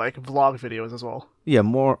making like vlog videos as well. Yeah,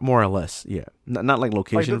 more or less. Yeah, not like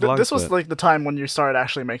location vlogs. This was but, like the time when you started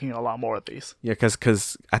actually making a lot more of these. yeah,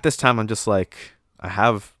 because at this time I'm just like, I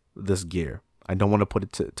have this gear. I don't want to put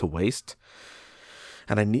it to waste.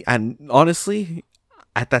 And honestly,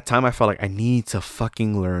 at that time I felt like I need to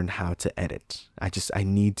fucking learn how to edit. I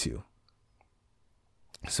need to.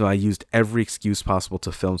 So I used every excuse possible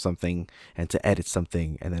to film something and to edit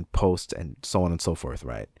something and then post and so on and so forth,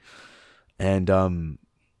 right? And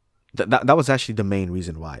that was actually the main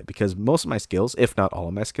reason why, because most of my skills, if not all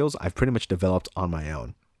of my skills, I've pretty much developed on my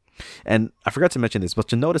own. And I forgot to mention this, but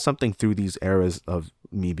to notice something through these eras of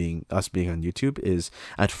us being on YouTube is,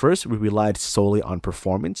 at first we relied solely on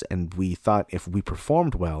performance, and we thought if we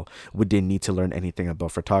performed well, we didn't need to learn anything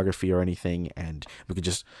about photography or anything, and we could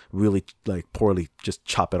just really like poorly just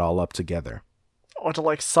chop it all up together. Or to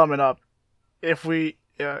like sum it up, if we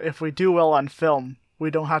do well on film,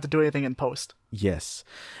 we don't have to do anything in post. Yes.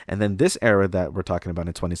 And then this era that we're talking about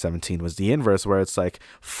in 2017 was the inverse, where it's like,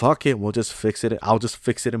 fuck it, we'll just fix it. I'll just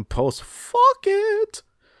fix it in post. Fuck it.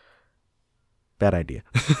 Bad idea.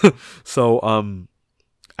 So, in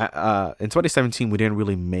 2017, we didn't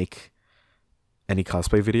really make any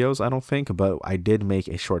cosplay videos, I don't think, but I did make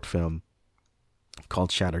a short film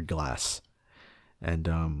called Shattered Glass. And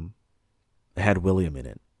it had William in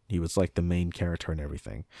it. He was like the main character and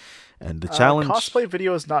everything. And the challenge... Cosplay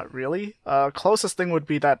video is not really. Closest thing would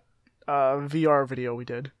be that VR video we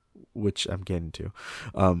did. Which I'm getting to.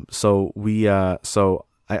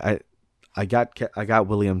 I got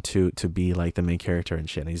William to be like the main character and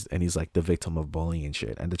shit. And he's like the victim of bullying and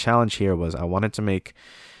shit. And the challenge here was I wanted to make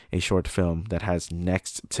a short film that has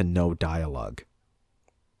next to no dialogue.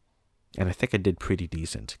 And I think I did pretty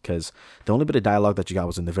decent, because the only bit of dialogue that you got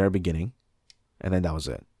was in the very beginning. And then that was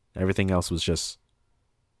it. Everything else was just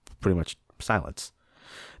pretty much silence.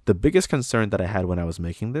 The biggest concern that I had when I was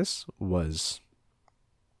making this was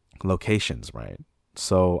locations, right?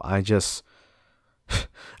 So I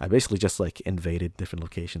basically just like invaded different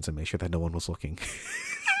locations and made sure that no one was looking.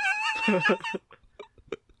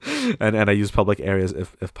 and I used public areas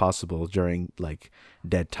if possible during like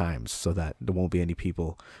dead times, so that there won't be any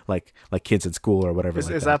people like kids in school or whatever.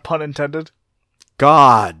 Is that pun intended?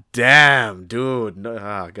 God damn, dude. No,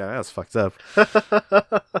 God, that was fucked up.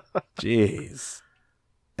 Jeez.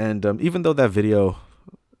 And even though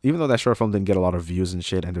that short film didn't get a lot of views and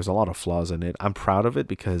shit, and there's a lot of flaws in it, I'm proud of it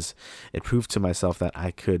because it proved to myself that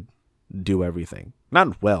I could do everything.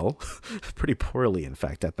 Not well, pretty poorly, in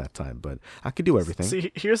fact, at that time, but I could do everything.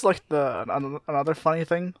 See, here's like another funny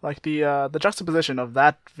thing, like the juxtaposition of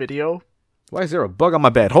that video. Why is there a bug on my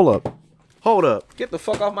bed? Hold up. Get the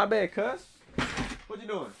fuck off my bed, cuz. What you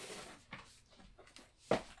doing?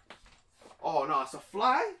 Oh no, it's a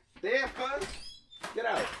fly? Damn, cuz. Get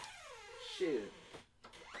out. Shit.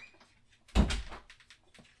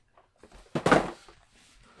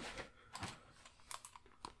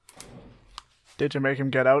 Did you make him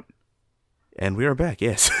get out? And we are back,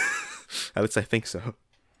 yes. At least I think so.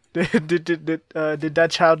 Did that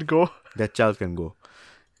child go? That child can go.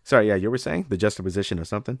 Sorry, yeah, you were saying? The juxtaposition or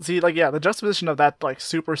something? See, like, yeah, the juxtaposition of that, like,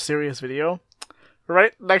 super serious video,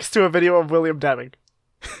 right next to a video of William dabbing.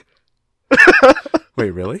 Wait,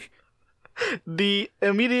 really? The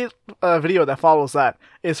immediate video that follows that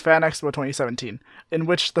is Fan Expo 2017, in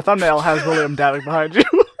which the thumbnail has William dabbing behind you.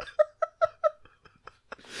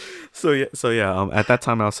 So yeah. At that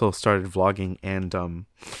time, I also started vlogging, and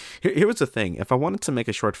here was the thing: if I wanted to make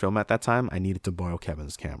a short film at that time, I needed to borrow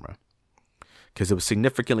Kevin's camera, because it was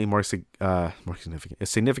significantly more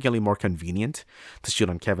convenient to shoot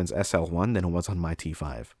on Kevin's SL1 than it was on my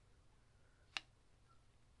T5.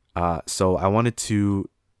 So I wanted to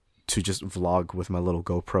just vlog with my little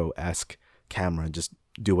GoPro-esque camera and just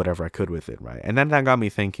do whatever I could with it, right? And then that got me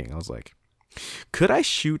thinking. I was like, could I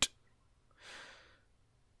shoot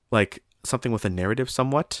like something with a narrative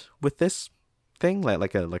somewhat with this thing,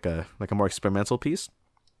 like a more experimental piece?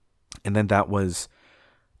 And then that was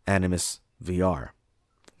Animus VR.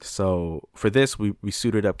 So for this, we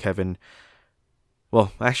suited up Kevin.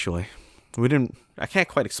 Well, actually, we didn't. I can't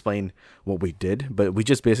quite explain what we did, but we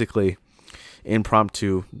just basically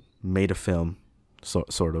impromptu made a film,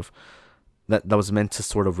 sort of, that was meant to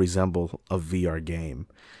sort of resemble a VR game.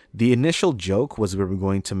 The initial joke was we were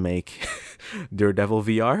going to make Daredevil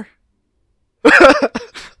VR.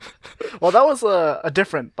 Well, that was a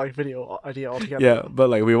different like video idea altogether. Yeah,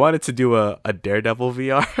 but like we wanted to do a Daredevil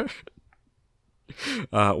VR.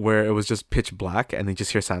 Where it was just pitch black and then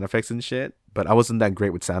just hear sound effects and shit. But I wasn't that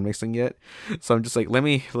great with sound mixing yet, so I'm just like, let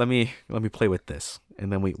me play with this.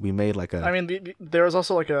 And then we made like a. I mean, there was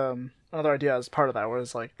also like another idea as part of that, where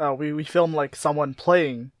it's like, we filmed like someone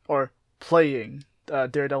playing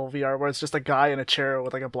Daredevil VR, where it's just a guy in a chair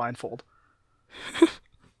with like a blindfold.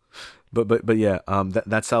 But yeah,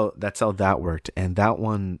 that's how that worked. And that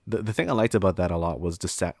one, the thing I liked about that a lot was the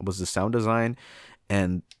sound design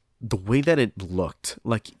and the way that it looked.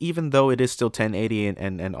 Like, even though it is still 1080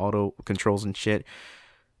 and auto controls and shit,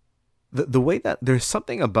 the way that there's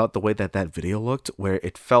something about the way that video looked where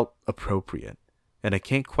it felt appropriate, and I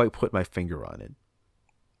can't quite put my finger on it.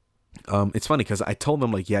 It's funny because I told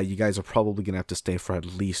them like, yeah, you guys are probably gonna have to stay for at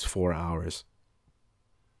least 4 hours,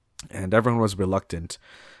 and everyone was reluctant,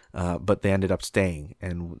 but they ended up staying,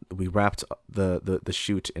 and we wrapped the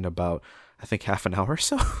shoot in about, I think, half an hour or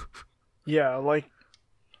so. Yeah, like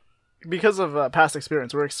because of past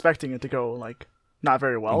experience, we're expecting it to go like not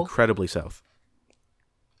very well, Incredibly south.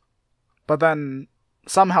 but then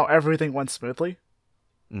somehow everything went smoothly,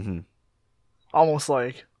 Mm-hmm. almost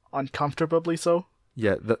like uncomfortably so.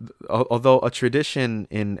 Yeah, although a tradition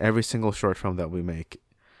in every single short film that we make,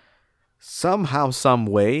 somehow, some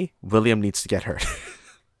way, William needs to get hurt.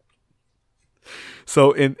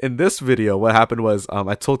 So in this video, what happened was,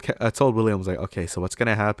 I told William, I was like, okay, so what's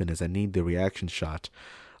gonna happen is I need the reaction shot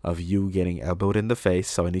of you getting elbowed in the face.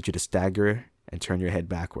 So I need you to stagger and turn your head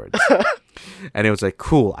backwards. And it was like,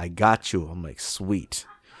 cool, I got you. I'm like, sweet.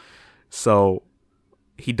 So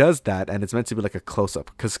he does that, and it's meant to be like a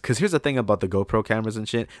close-up. Because here's the thing about the GoPro cameras and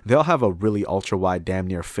shit. They all have a really ultra-wide, damn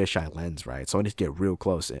near fisheye lens, right? So I need to get real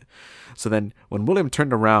close. So then when William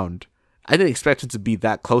turned around, I didn't expect him to be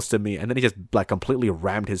that close to me, and then he just like completely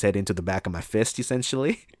rammed his head into the back of my fist,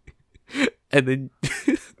 essentially. And then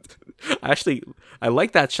I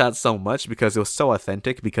like that shot so much because it was so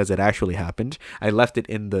authentic, because it actually happened. I left it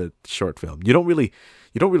in the short film. You don't really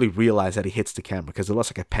realize that he hits the camera because it looks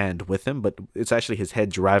like I panned with him, but it's actually his head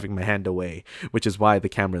driving my hand away, which is why the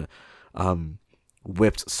camera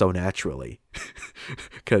whipped so naturally,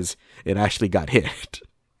 because it actually got hit.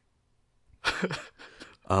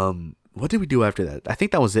 What did we do after that? I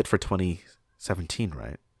think that was it for 2017,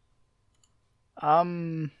 right?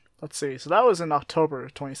 Let's see. So that was in October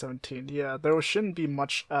 2017. Yeah, shouldn't be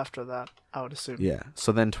much after that, I would assume. Yeah.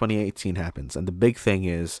 So then 2018 happens, and the big thing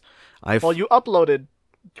is, Well, you uploaded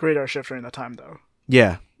Graveyard Shift during that time, though.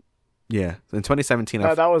 Yeah. In 2017,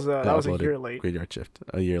 that was a year late. Graveyard Shift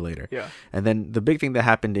a year later. Yeah. And then the big thing that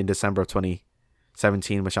happened in December of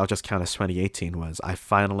 2017, which I'll just count as 2018, was I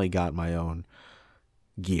finally got my own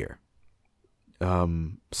gear.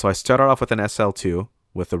 So I started off with an SL2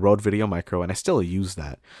 with a Rode Video Micro, and I still use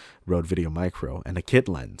that Rode Video Micro, and a kit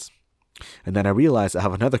lens. And then I realized I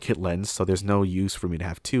have another kit lens, so there's no use for me to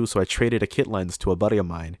have two. So I traded a kit lens to a buddy of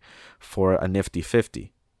mine for a nifty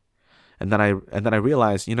 50. And then I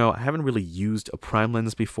realized, I haven't really used a prime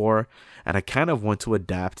lens before, and I kind of want to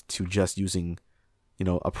adapt to just using,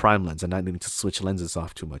 a prime lens and not needing to switch lenses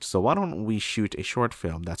off too much. So why don't we shoot a short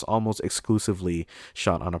film that's almost exclusively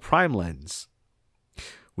shot on a prime lens?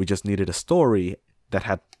 We just needed a story that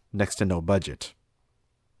had next to no budget.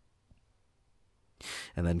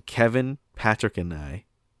 And then Kevin, Patrick, and I,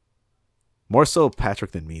 more so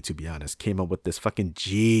Patrick than me, to be honest, came up with this fucking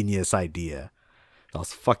genius idea. That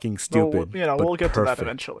was fucking stupid. We'll get perfect. to that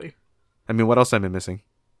eventually. I mean, what else am I missing?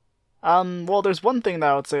 Well, there's one thing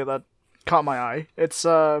that I would say that caught my eye. It's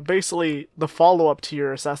basically the follow-up to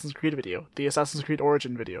your Assassin's Creed video, the Assassin's Creed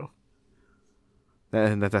Origin video.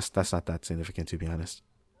 And that's not that significant, to be honest.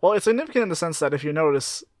 Well, it's significant in the sense that if you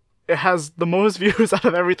notice, it has the most views out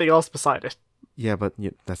of everything else beside it. Yeah, but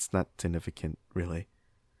that's not significant, really.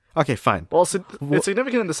 Okay, fine. Well, it's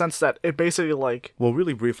significant in the sense that it basically like... We'll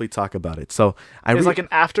really briefly talk about it. So it's like an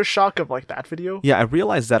aftershock of like that video. Yeah, I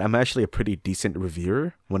realized that I'm actually a pretty decent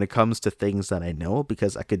reviewer when it comes to things that I know,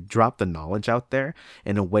 because I could drop the knowledge out there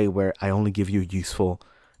in a way where I only give you useful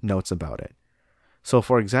notes about it. So,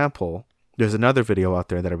 for example, there's another video out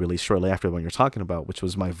there that I released shortly after the one you're talking about, which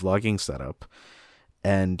was my vlogging setup.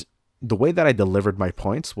 And the way that I delivered my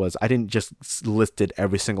points was I didn't just listed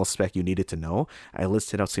every single spec you needed to know. I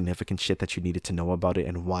listed out significant shit that you needed to know about it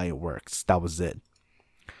and why it works. That was it.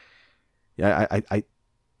 Yeah,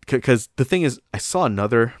 because the thing is, I saw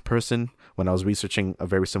another person when I was researching a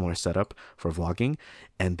very similar setup for vlogging,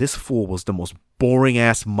 and this fool was the most boring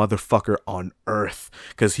ass motherfucker on earth.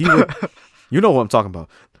 Because he would, you know what I'm talking about.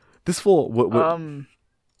 This fool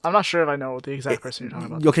I'm not sure if I know the exact person you're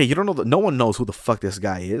talking about. Okay, you don't know. No one knows who the fuck this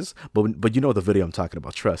guy is, but you know the video I'm talking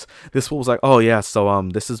about. Trust. This fool was like, "Oh yeah, so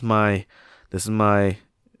this is my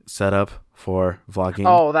setup for vlogging."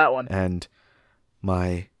 Oh, that one. And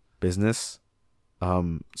my business.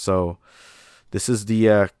 So this is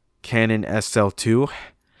the Canon SL2,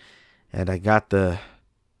 and I got the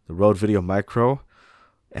Rode Video Micro,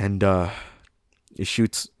 and it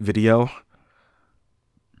shoots video,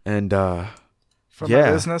 and for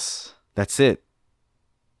my business. That's it.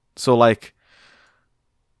 So like,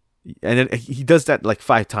 and then he does that like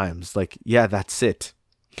 5 times. Like, yeah, that's it.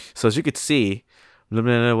 So as you could see,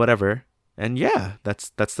 whatever, and yeah,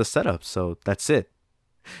 that's the setup. So that's it.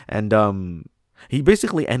 And he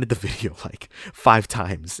basically ended the video like 5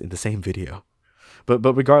 times in the same video. But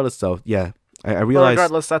regardless, though, yeah, I realized.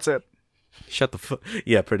 Regardless, that's it. Shut the fuck.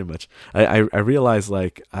 Yeah, pretty much. I realize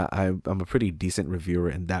like I'm a pretty decent reviewer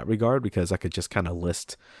in that regard because I could just kind of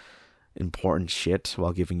list important shit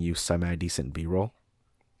while giving you semi decent B-roll.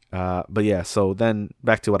 But yeah, so then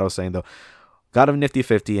back to what I was saying though. Got a nifty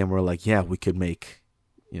 50 and we're like, yeah, we could make,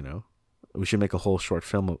 we should make a whole short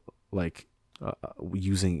film like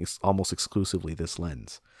using almost exclusively this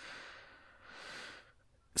lens.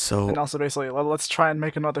 So And also, basically, let's try and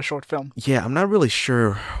make another short film. yeah, I'm not really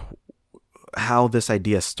sure how this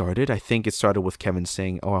idea started. I think it started with Kevin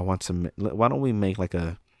saying, "Oh, why don't we make like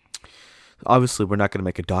a? Obviously, we're not gonna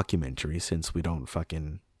make a documentary since we don't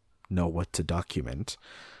fucking know what to document.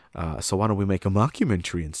 So why don't we make a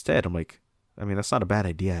mockumentary instead?" I'm like, I mean, that's not a bad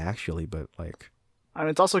idea actually, but like, I mean,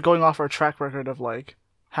 it's also going off our track record of like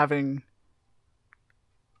having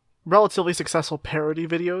relatively successful parody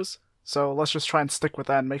videos. So let's just try and stick with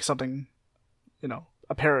that and make something,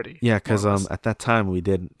 a parody. yeah, because more or less. at that time we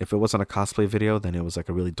did. If it wasn't a cosplay video, then it was like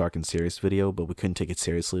a really dark and serious video, but we couldn't take it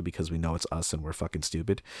seriously because we know it's us and we're fucking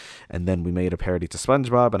stupid. And then we made a parody to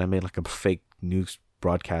SpongeBob, and I made like a fake news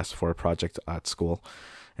broadcast for a project at school,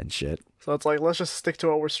 and shit. So it's like let's just stick to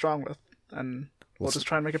what we're strong with, and we'll just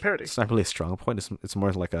try and make a parody. It's not really a strong point. It's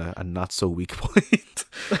more like a not so weak point.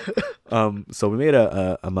 So we made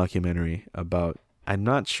a mockumentary about. I'm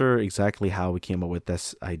not sure exactly how we came up with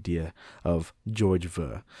this idea of George V,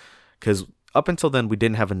 because up until then we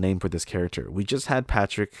didn't have a name for this character. We just had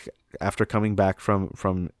Patrick after coming back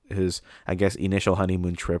from his, I guess, initial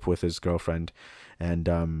honeymoon trip with his girlfriend, and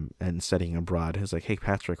studying abroad. He was like, "Hey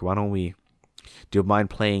Patrick, why don't we? Do you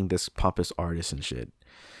mind playing this pompous artist and shit?"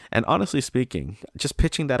 And honestly speaking, just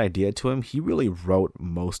pitching that idea to him, he really wrote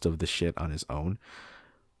most of the shit on his own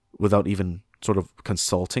without even sort of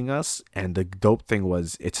consulting us. And the dope thing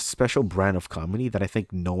was it's a special brand of comedy that I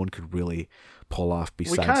think no one could really pull off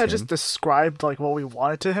besides We kind him. of just described like what we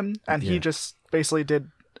wanted to him, and Yeah. he just basically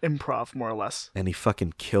did improv more or less. And he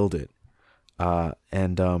fucking killed it. Like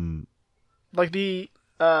the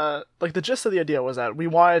gist of the idea was that we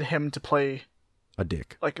wanted him to play A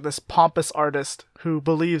dick. like this pompous artist who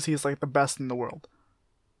believes he's like the best in the world.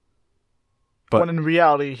 But when in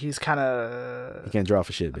reality he's kind of he can't draw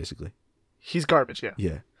for shit, basically. he's garbage, yeah.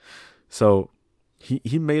 Yeah. So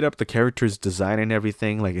he made up the character's design and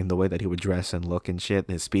everything, like in the way that he would dress and look and shit,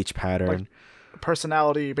 his speech pattern.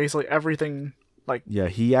 Personality, basically everything, like Yeah,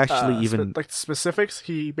 he actually even like specifics,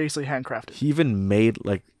 he basically handcrafted. he even made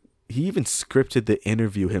like he even scripted the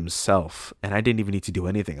interview himself, and I didn't even need to do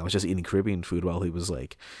anything. I was just eating Caribbean food while he was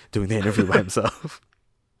like doing the interview by himself.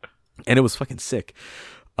 And it was fucking sick.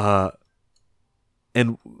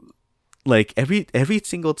 And like every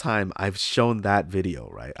single time I've shown that video,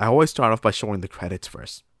 right? I always start off by showing the credits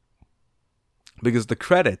first. Because the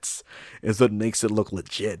credits is what makes it look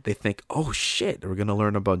legit. They think, oh shit, we're gonna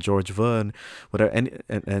learn about George Vern, whatever,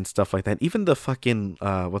 and stuff like that. Even the fucking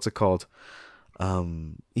what's it called?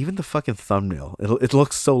 Even the fucking thumbnail, it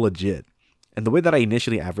looks so legit. And the way that I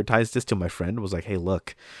initially advertised this to my friend was like, hey,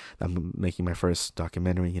 look, I'm making my first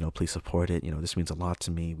documentary, please support it. This means a lot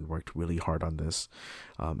to me. We worked really hard on this.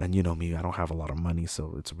 And you know me, I don't have a lot of money,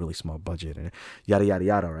 so it's a really small budget and yada, yada,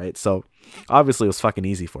 yada, right? So obviously it was fucking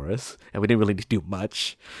easy for us and we didn't really need to do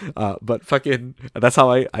much. But fucking, that's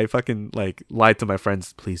how I fucking like lied to my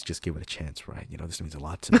friends, please just give it a chance, right? This means a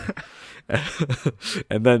lot to me.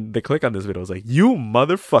 And then they click on this video. I was like, you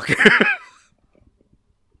motherfucker.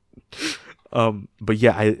 But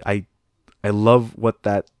yeah, I love what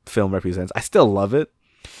that film represents. I still love it.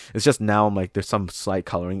 It's just now I'm like, there's some slight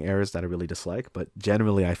coloring errors that I really dislike, but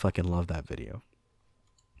generally I fucking love that video.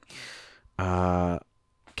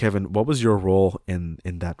 Kevin, what was your role in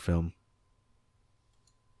that film?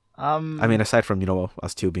 I mean, aside from,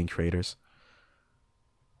 us two being creators.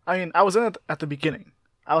 I mean, I was in it at the beginning.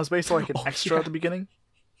 I was basically like an extra at the beginning.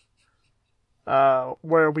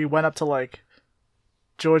 Where we went up to like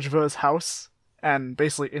George V's house and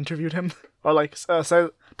basically interviewed him, or like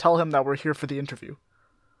tell him that we're here for the interview.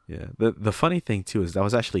 Yeah. The funny thing too is that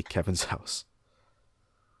was actually Kevin's house.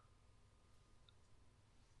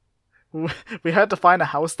 We had to find a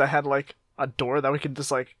house that had like a door that we could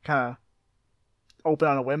just like kind of open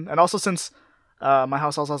on a whim, and also since my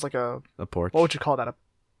house also has like a porch. What would you call that? A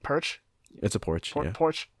perch? It's a porch. Yeah.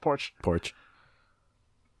 Porch.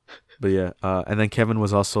 But yeah, and then Kevin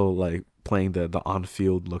was also like playing the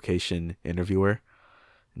on-field location interviewer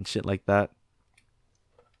and shit like that.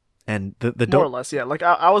 And the more or less, yeah. Like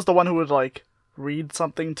I was the one who would like read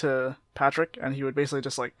something to Patrick, and he would basically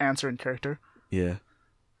just like answer in character. Yeah,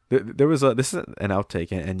 there was this is an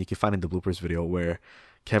outtake, and you can find in the bloopers video where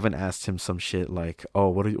Kevin asked him some shit like, "Oh,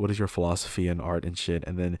 what is your philosophy in art and shit?"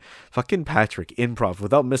 And then fucking Patrick, improv,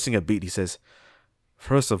 without missing a beat, he says,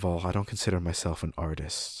 "First of all, I don't consider myself an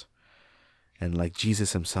artist. And like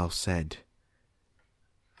Jesus himself said,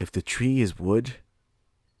 if the tree is wood,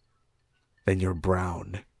 then you're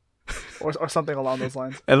brown." Or something along those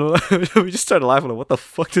lines. And we just started laughing, like, what the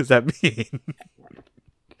fuck does that mean?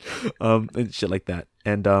 And shit like that.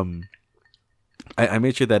 And I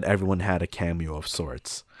made sure that everyone had a cameo of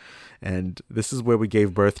sorts. And this is where we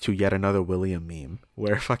gave birth to yet another William meme.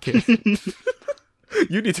 Where fucking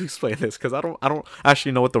you need to explain this, because I don't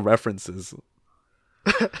actually know what the reference is.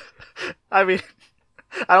 I mean,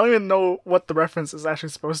 I don't even know what the reference is actually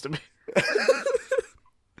supposed to be.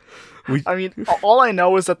 I mean, all I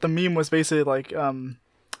know is that the meme was basically like,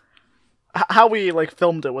 how we like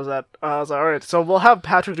filmed it was that I was like, all right, so we'll have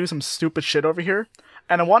Patrick do some stupid shit over here,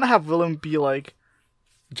 and I want to have William be like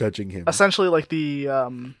judging him, essentially like the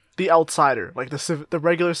outsider, like the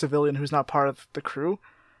regular civilian who's not part of the crew,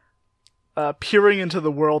 peering into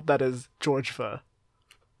the world that is George Ver.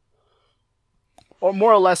 Or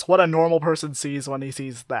more or less what a normal person sees when he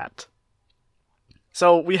sees that.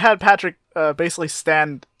 So we had Patrick basically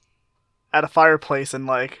stand at a fireplace and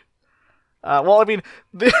like... well, I mean...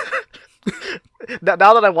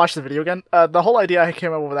 now that I watched the video again, the whole idea I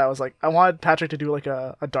came up with that was like, I wanted Patrick to do like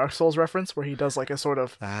a Dark Souls reference where he does like a sort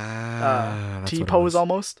of T-pose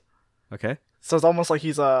almost. Okay. So it's almost like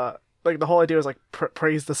he's like the whole idea was like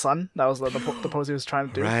praise the sun. That was the pose he was trying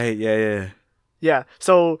to do. Right, yeah. Yeah,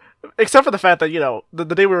 so, except for the fact that, you know, the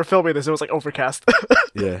day we were filming this, it was, like, overcast.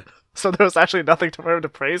 Yeah. So there was actually nothing for him to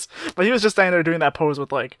praise. But he was just standing there doing that pose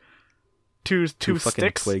with, like, two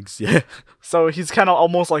sticks. Twigs, yeah. So he's kind of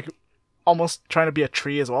almost trying to be a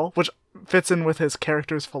tree as well, which fits in with his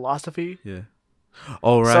character's philosophy. Yeah.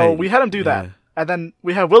 Oh, right. So we had him do that. And then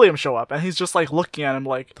we had William show up, and he's just, like, looking at him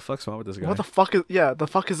like... What the fuck's wrong with this guy? What the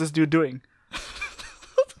fuck is this dude doing?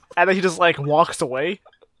 And then he just, like, walks away.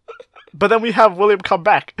 But then we have William come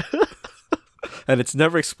back. And it's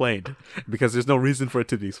never explained, because there's no reason for it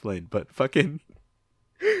to be explained. But fucking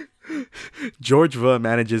George Ver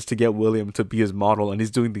manages to get William to be his model, and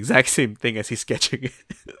he's doing the exact same thing as he's sketching it.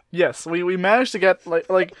 Yes, we managed to get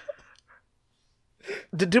like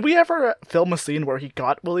did we ever film a scene where he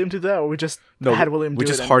got William to do that, or we just had William do it? We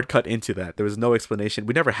just hard cut into that. There was no explanation.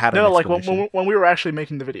 We never had an explanation. Like when we were actually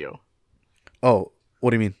making the video. Oh, what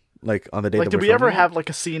do you mean? Like on the day? Like, did we ever have like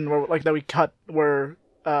a scene where like that we cut where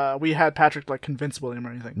we had Patrick like convince William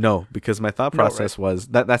or anything? No, because my thought process was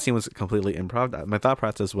that scene was completely improv. My thought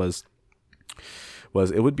process was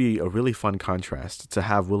it would be a really fun contrast to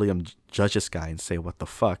have William judge this guy and say what the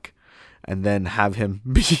fuck, and then have him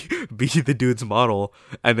be the dude's model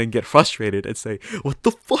and then get frustrated and say what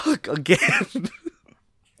the fuck again.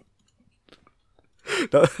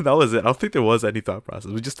 That was it. I don't think there was any thought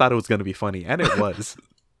process. We just thought it was gonna be funny, and it was.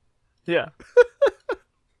 Yeah.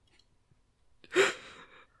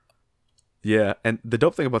 Yeah, and the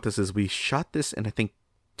dope thing about this is we shot this in I think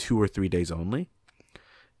 2 or 3 days only,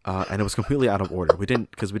 and it was completely out of order. We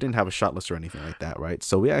didn't have a shot list or anything like that, right?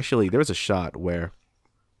 So there was a shot where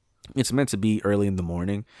it's meant to be early in the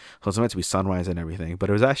morning, so it's meant to be sunrise and everything, but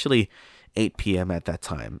it was actually 8 p.m. at that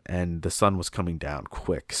time, and the sun was coming down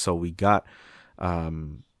quick. So we got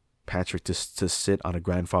Patrick to sit on a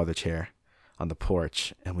grandfather chair on the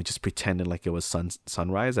porch, and we just pretended like it was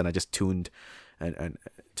sunrise, and I just tuned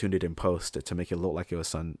it in post to make it look like it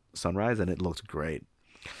was sunrise, and it looked great.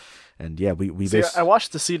 And yeah, I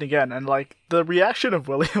watched the scene again, and like the reaction of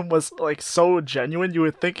William was like so genuine. You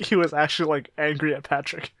would think he was actually like angry at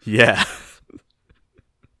Patrick. Yeah.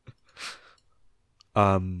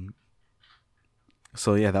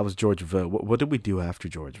 So yeah, that was George Ver. What did we do after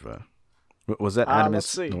George Ver? Was that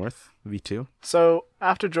Animus North V2? So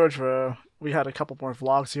after George Ver, we had a couple more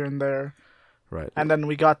vlogs here and there. Right. And then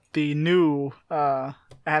we got the new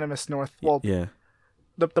Animus North. Well, yeah.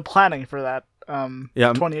 The planning for that.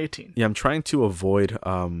 2018. I'm trying to avoid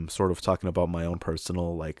sort of talking about my own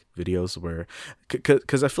personal like videos where,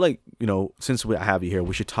 because I feel like, you know, since I have you here,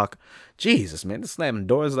 we should talk. Jesus, man, just slamming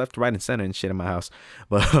doors left, right, and center and shit in my house.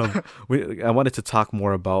 But I wanted to talk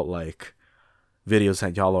more about like videos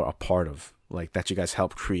that y'all are a part of, like that you guys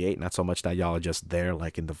help create, not so much that y'all are just there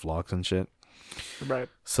like in the vlogs and shit. Right.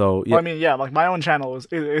 So yeah, well, I mean, yeah, like my own channel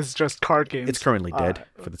is just card games. It's currently dead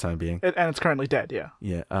for the time being. And it's currently dead, yeah.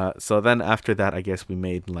 Yeah. So then after that, I guess we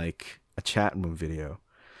made like a chat room video,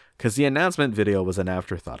 because the announcement video was an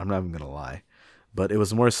afterthought. I'm not even gonna lie, but it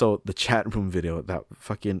was more so the chat room video that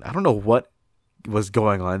fucking, I don't know what was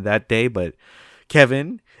going on that day, but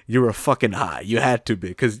Kevin, You were fucking high. You had to be,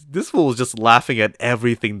 because this fool was just laughing at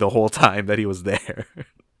everything the whole time that he was there.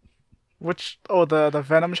 Which the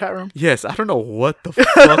Venom chat room? Yes, I don't know what the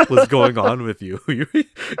fuck was going on with you. You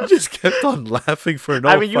just kept on laughing for no.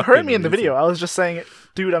 I mean, you heard me in the reason. video. I was just saying,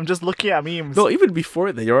 dude, I'm just looking at memes. No, even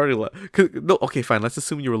before that, you're already no. Okay, fine. Let's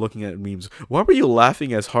assume you were looking at memes. Why were you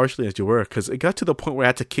laughing as harshly as you were? Because it got to the point where I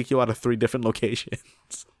had to kick you out of 3 different locations.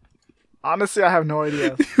 Honestly, I have no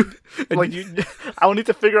idea. Like, I would need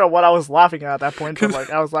to figure out what I was laughing at that point. But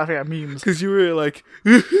like, I was laughing at memes. Because you were like.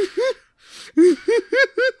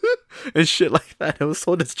 And shit like that. It was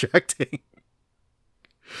so distracting.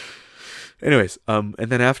 Anyways, and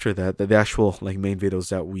then after that, the actual like main videos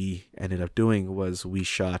that we ended up doing was we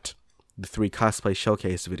shot the 3 cosplay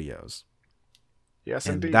showcase videos. Yes,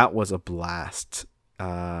 and indeed. that was a blast.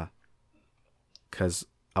 Because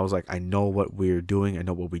I was like, I know what we're doing. I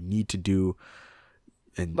know what we need to do.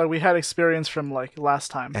 And like, we had experience from like last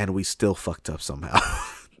time. And we still fucked up somehow.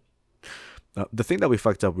 The thing that we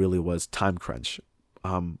fucked up really was time crunch.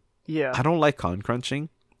 Yeah. I don't like con crunching,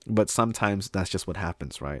 but sometimes that's just what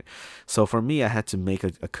happens, right? So for me, I had to make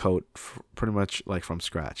a coat pretty much like from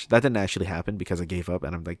scratch. That didn't actually happen because I gave up,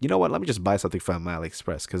 and I'm like, you know what? Let me just buy something from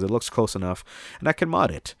AliExpress because it looks close enough, and I can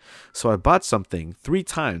mod it. So I bought something 3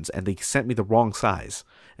 times, and they sent me the wrong size.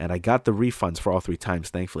 And I got the refunds for all 3 times,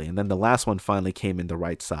 thankfully. And then the last one finally came in the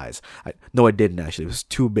right size. No, it didn't actually. It was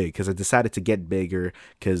too big because I decided to get bigger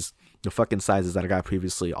because the fucking sizes that I got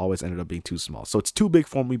previously always ended up being too small. So it's too big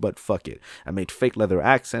for me, but fuck it. I made fake leather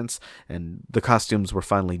accents, and the costumes were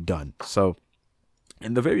finally done. So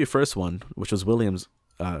in the very first one, which was William's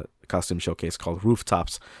costume showcase called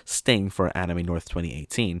Rooftops Sting for Anime North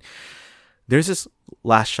 2018, there's this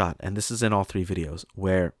last shot, and this is in all 3 videos,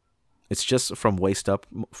 where it's just from waist up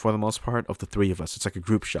for the most part of the 3 of us. It's like a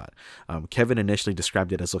group shot. Kevin initially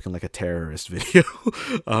described it as looking like a terrorist video.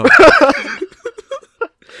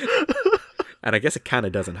 And I guess it kind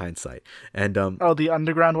of does in hindsight. And the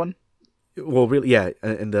underground one. Well, really, yeah.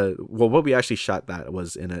 And what we actually shot that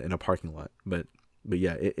was in a parking lot. But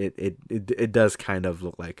yeah, it does kind of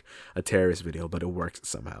look like a terrorist video, but it works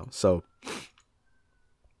somehow. So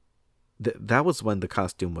that was when the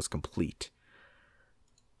costume was complete.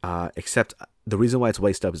 Except the reason why it's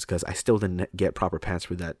waist up is because I still didn't get proper pants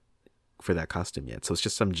for that costume yet. So it's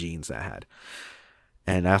just some jeans that I had.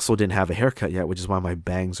 And I also didn't have a haircut yet, which is why my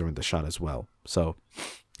bangs are in the shot as well. So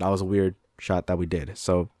that was a weird shot that we did.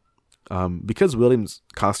 So because William's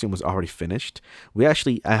costume was already finished, I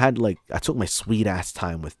took my sweet ass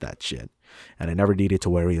time with that shit. And I never needed to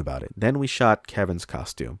worry about it. Then we shot Kevin's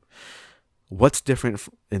costume. What's different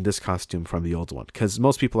in this costume from the old one? Because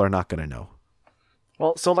most people are not going to know.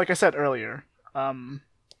 Well, so like I said earlier,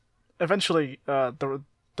 eventually the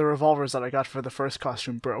revolvers that I got for the first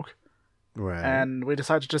costume broke. Right. And we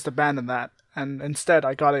decided to just abandon that. And instead,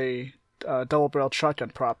 I got a double-barreled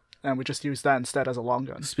shotgun prop, and we just used that instead as a long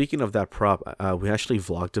gun. Speaking of that prop, we actually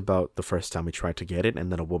vlogged about the first time we tried to get it,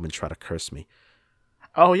 and then a woman tried to curse me.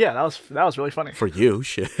 Oh yeah, that was really funny. For you,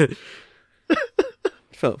 shit.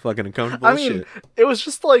 Felt fucking uncomfortable. I mean, it was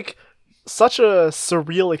just like such a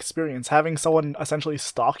surreal experience having someone essentially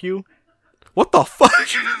stalk you. What the fuck?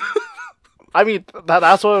 I mean,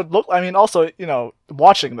 that's what it looked. I mean, also,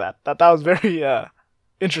 watching that was very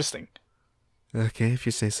interesting. Okay, if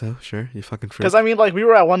you say so, sure. You fucking freak. Because I mean, like, we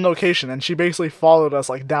were at one location and she basically followed us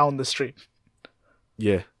like down the street.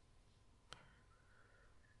 Yeah.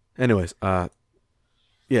 Anyways,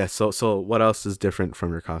 yeah. So what else is different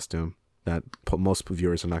from your costume that most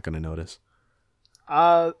viewers are not going to notice?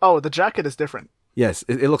 The jacket is different. Yes,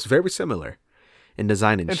 it looks very similar in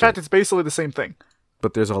design and in shit. fact, it's basically the same thing.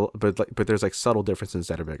 But there's like subtle differences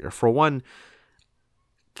that are bigger. For one,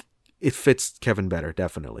 it fits Kevin better,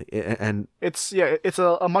 definitely, and it's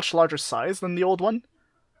a much larger size than the old one.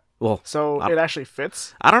 Well, so it actually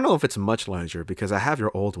fits. I don't know if it's much larger because I have your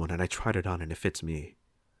old one and I tried it on and it fits me,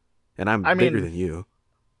 and I'm bigger than you.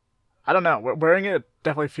 I don't know. Wearing it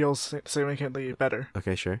definitely feels significantly better.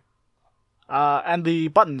 Okay, sure. And the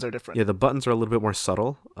buttons are different. Yeah, the buttons are a little bit more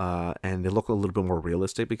subtle, and they look a little bit more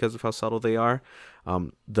realistic because of how subtle they are.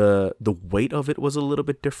 The weight of it was a little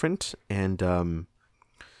bit different, and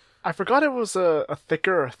I forgot it was a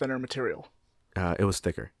thicker or thinner material. It was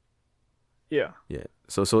thicker. Yeah. Yeah.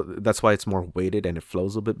 So that's why it's more weighted and it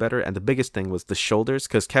flows a little bit better. And the biggest thing was the shoulders,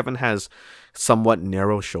 because Kevin has somewhat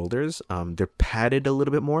narrow shoulders. They're padded a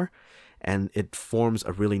little bit more, and it forms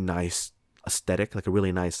a really nice aesthetic, like a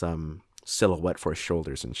really nice silhouette for his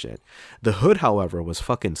shoulders and shit. The hood, however, was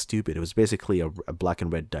fucking stupid. It was basically a black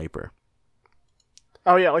and red diaper.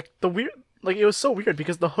 Oh yeah, like the weird. like it was so weird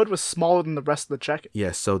because the hood was smaller than the rest of the jacket.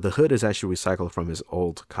 Yeah, so the hood is actually recycled from his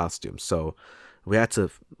old costume. So we had to,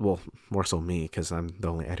 well, more so me, because I'm the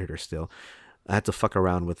only editor still. I had to fuck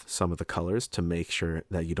around with some of the colors to make sure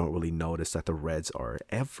that you don't really notice that the reds are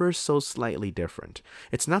ever so slightly different.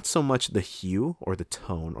 It's not so much the hue or the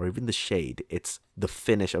tone or even the shade, it's the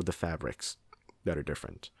finish of the fabrics that are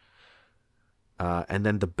different. And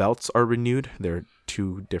then the belts are renewed. There are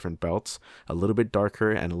two different belts, a little bit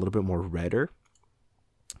darker and a little bit more redder.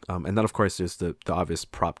 And then, of course, there's the obvious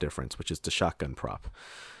prop difference, which is the shotgun prop.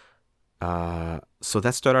 So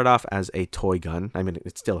that started off as a toy gun. I mean,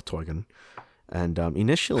 it's still a toy gun. And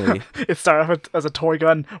initially... It started off as a toy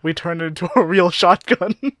gun. We turned it into a real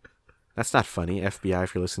shotgun. That's not funny. FBI,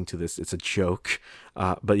 if you're listening to this, it's a joke.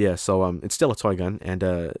 But yeah, so it's still a toy gun.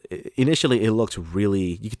 And initially, it looked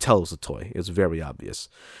really... You could tell it was a toy. It was very obvious.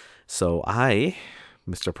 So I,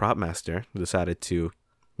 Mr. Prop Master, decided to...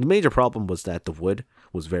 The major problem was that the wood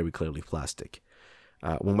was very clearly plastic.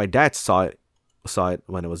 When my dad saw it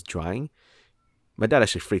when it was drying, my dad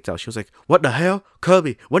actually freaked out. She was like, "What the hell?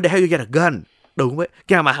 Kirby, when the hell you get a gun? No, what?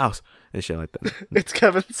 Get out of my house." And shit like that. It's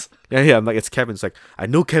Kevin's. Yeah, I'm like, it's Kevin's. Like, I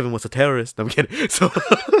knew Kevin was a terrorist. I'm kidding. So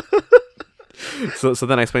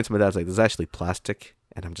then I explained to my dad, like, this is actually plastic,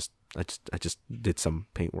 and I just did some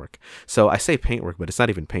paint work. So I say paint work, but it's not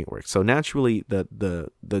even paint work. So naturally, the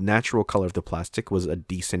natural color of the plastic was a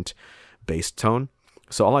decent base tone.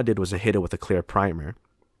 So all I did was I hit it with a clear primer,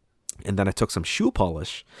 and then I took some shoe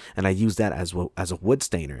polish and I used that as a wood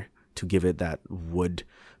stainer to give it that wood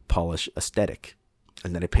polish aesthetic.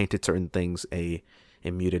 And then I painted certain things a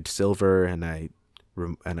muted silver, and I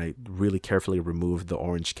really carefully removed the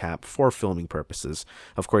orange cap for filming purposes.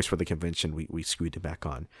 Of course, for the convention, we screwed it back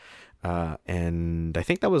on. And I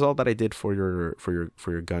think that was all that I did for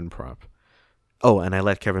your gun prop. Oh, and I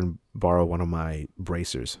let Kevin borrow one of my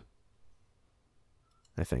bracers.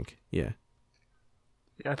 I think, yeah.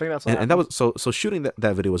 Yeah, I think that's and that was so shooting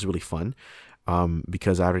that video was really fun,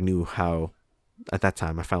 because I already knew how. At that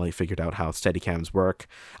time, I finally figured out how Steadicams work.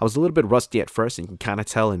 I was a little bit rusty at first, and you can kind of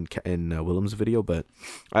tell in Willem's video, but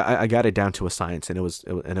I got it down to a science, and it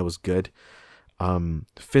was good.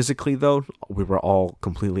 Physically, though, we were all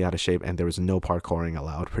completely out of shape, and there was no parkouring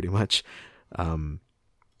allowed, pretty much.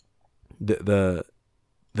 The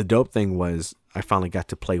dope thing was I finally got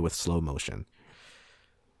to play with slow motion.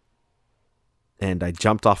 And I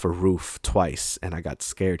jumped off a roof twice, and I got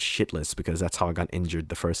scared shitless because that's how I got injured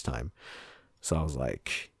the first time. So I was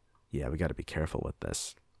like, yeah, we got to be careful with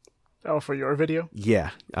this. Oh, for your video?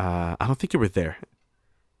 Yeah. I don't think you were there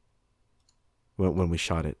when we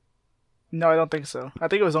shot it. No, I don't think so. I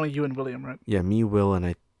think it was only you and William, right? Yeah, me, Will,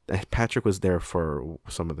 and Patrick was there for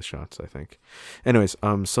some of the shots, I think. Anyways,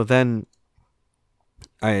 so then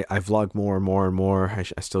I vlog more and more and more.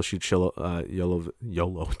 I still shoot YOLO,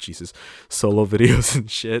 Jesus, solo videos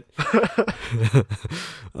and shit.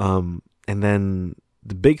 And then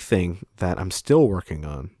the big thing that I'm still working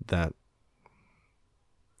on that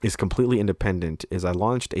is completely independent is I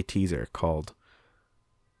launched a teaser called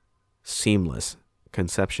Seamless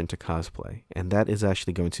Conception to Cosplay, and that is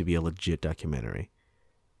actually going to be a legit documentary.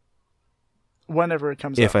 Whenever it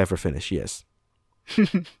comes out. If I ever finish, yes.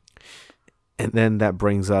 And then that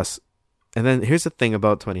brings us, and then here's the thing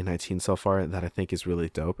about 2019 so far that I think is really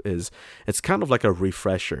dope is it's kind of like a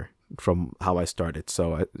refresher from how I started.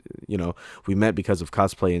 So, we met because of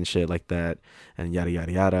cosplay and shit like that and yada,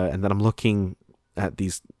 yada, yada. And then I'm looking at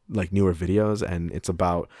these like newer videos and it's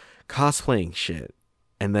about cosplaying shit.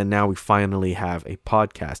 And then now we finally have a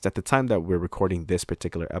podcast. At the time that we're recording this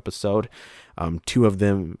particular episode, 2 of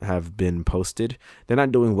them have been posted. They're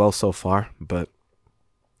not doing well so far, but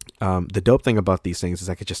the dope thing about these things is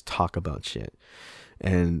I could just talk about shit.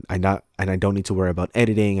 And I don't need to worry about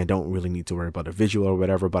editing. I don't really need to worry about a visual or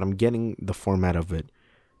whatever, but I'm getting the format of it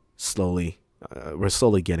slowly. We're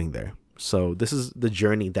slowly getting there. So this is the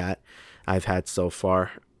journey that I've had so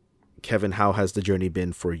far. Kevin, how has the journey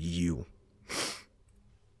been for you?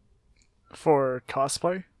 For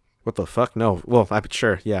cosplay? What the fuck? No. Well, I'm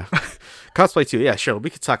sure. Yeah. Cosplay too. Yeah, sure.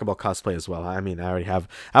 We could talk about cosplay as well. I mean, I already have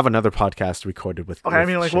another podcast recorded with. Okay, I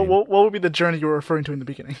mean, like, what would be the journey you were referring to in the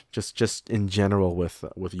beginning? Just in general with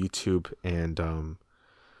YouTube and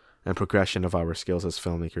progression of our skills as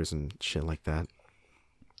filmmakers and shit like that.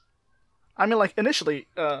 I mean, like, initially,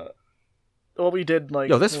 what we did, like,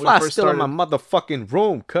 yo, this fly's still in my motherfucking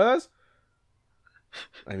room, cuz.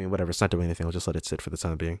 I mean, whatever. It's not doing anything. I'll just let it sit for the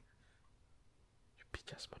time being.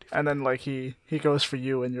 And then, like, he goes for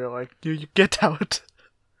you, and you're like, you get out.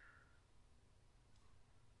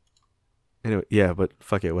 Anyway, yeah, but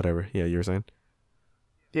fuck it, whatever. Yeah, you were saying?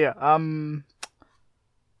 Yeah,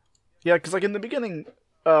 Yeah, because like in the beginning,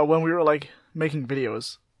 when we were like making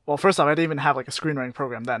videos, well, first off, I didn't even have like a screenwriting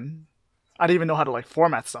program then. I didn't even know how to like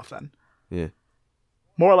format stuff then. Yeah.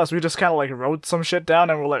 More or less, we just kind of like wrote some shit down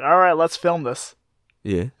and we're like, all right, let's film this,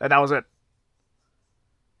 Yeah. and that was it.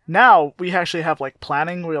 Now we actually have like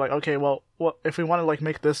planning. We're like, okay, well, what if we want to like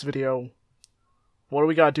make this video? What do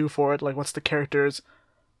we gotta do for it? Like, what's the characters?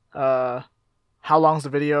 How long's the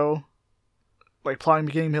video? Like, plotting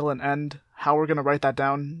beginning, middle, and end. How we're gonna write that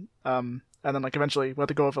down. And then like eventually we have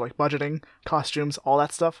to go over like budgeting, costumes, all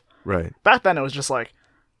that stuff. Right. Back then it was just like,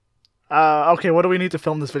 okay, what do we need to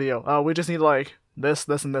film this video? We just need like this,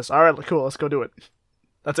 and this. All right, cool, let's go do it.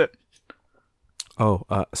 That's it. Oh,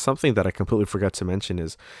 something that I completely forgot to mention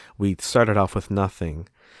is we started off with nothing.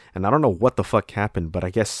 And I don't know what the fuck happened, but I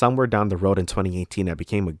guess somewhere down the road in 2018, I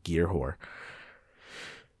became a gear whore.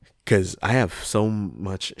 Because I have so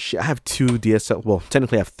much shit. I have 2 DSLR, well,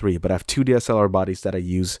 technically I have 3, but I have 2 DSLR bodies that I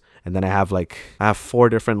use. And then I have 4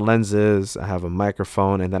 different lenses. I have a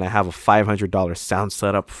microphone. And then I have a $500 sound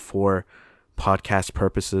setup for podcast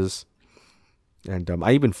purposes. And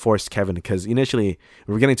I even forced Kevin, because initially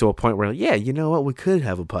we were getting to a point where, yeah, you know what, we could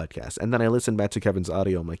have a podcast. And then I listened back to Kevin's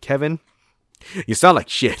audio. I'm like, Kevin, you sound like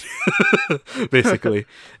shit, basically.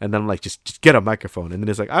 And then I'm like, just get a microphone. And then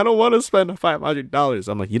he's like, I don't want to spend $500.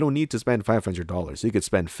 I'm like, you don't need to spend $500. You could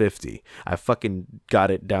spend $50. I fucking got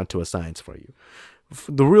it down to a science for you.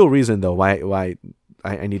 The real reason, though, why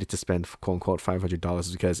I needed to spend, quote unquote, $500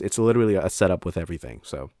 is because it's literally a setup with everything.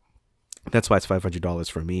 So that's why it's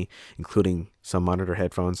 $500 for me, including some monitor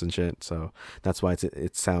headphones and shit. So that's why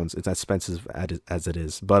it sounds it's as expensive as it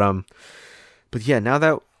is. But yeah,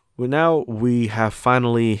 now we have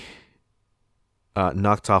finally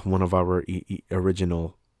knocked off one of our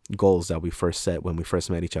original goals that we first set when we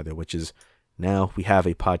first met each other, which is now we have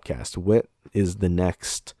a podcast. What is the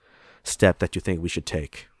next step that you think we should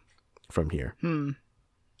take from here?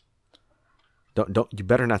 Don't you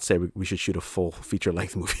better not say we should shoot a full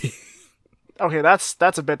feature-length movie. Okay, that's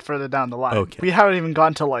a bit further down the line. Okay. We haven't even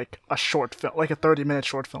gone to like a short film, like a 30-minute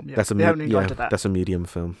short film yet. We haven't even gone to that. That's a medium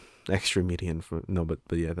film. Extra medium film. No, but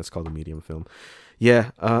yeah, that's called a medium film.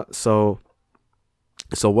 Yeah, so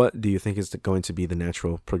what do you think is going to be the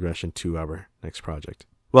natural progression to our next project?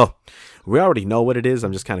 Well, we already know what it is.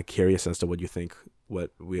 I'm just kind of curious as to what you think. I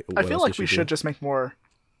feel like we should just make more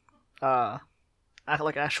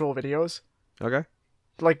like actual videos. Okay.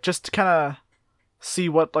 Like just to kind of see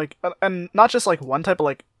what like, and not just like one type, of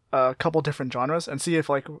like a couple different genres, and see if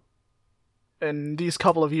like in these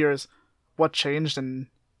couple of years what changed and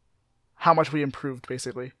how much we improved,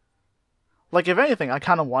 basically. Like, if anything, I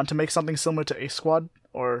kind of want to make something similar to Ace Squad,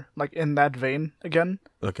 or like in that vein again.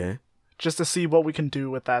 Okay. Just to see what we can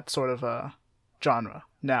do with that sort of genre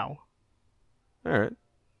now. All right.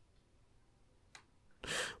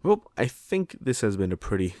 Well, I think this has been a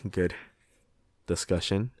pretty good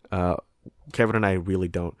discussion. Kevin and I really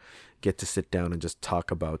don't get to sit down and just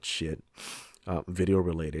talk about shit video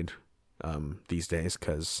related these days,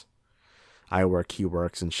 because I work, he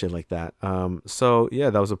works, and shit like that. So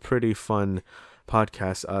yeah, that was a pretty fun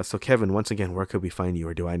podcast. So Kevin, once again, where could we find you,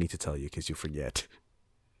 or do I need to tell you because you forget?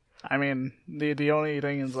 I mean, the only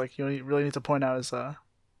thing is like you really need to point out is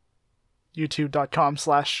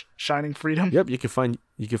youtube.com/shiningfreedom. Yep, you can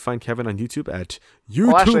find Kevin on YouTube at YouTube.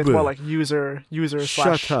 Well, actually, it's more like user Shut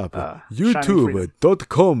slash, up.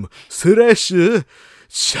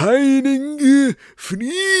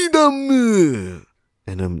 YouTube.com/shiningfreedom.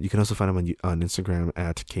 And you can also find him on Instagram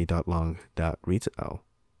at k.long.retail.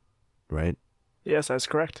 Right? Yes, that's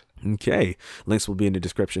correct. Okay. Links will be in the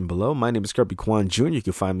description below. My name is Kirby Kwan Jr. You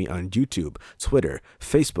can find me on YouTube, Twitter,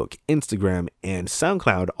 Facebook, Instagram, and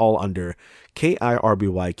SoundCloud, all under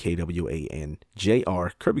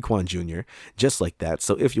KIRBYKWANJR, Kirby Kwan Jr., just like that.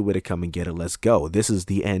 So if you were to come and get it, let's go. This is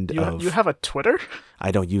the end of... You have a Twitter? I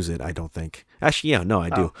don't use it, I don't think. Actually, yeah, no, I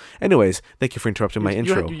do. Anyways, thank you for interrupting my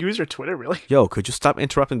intro. You use your Twitter, really? Yo, could you stop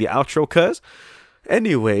interrupting the outro, cuz?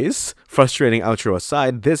 Anyways, frustrating outro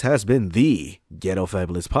aside, this has been the Ghetto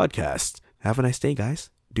Fabulous Podcast. Have a nice day,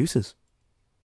 guys. Deuces.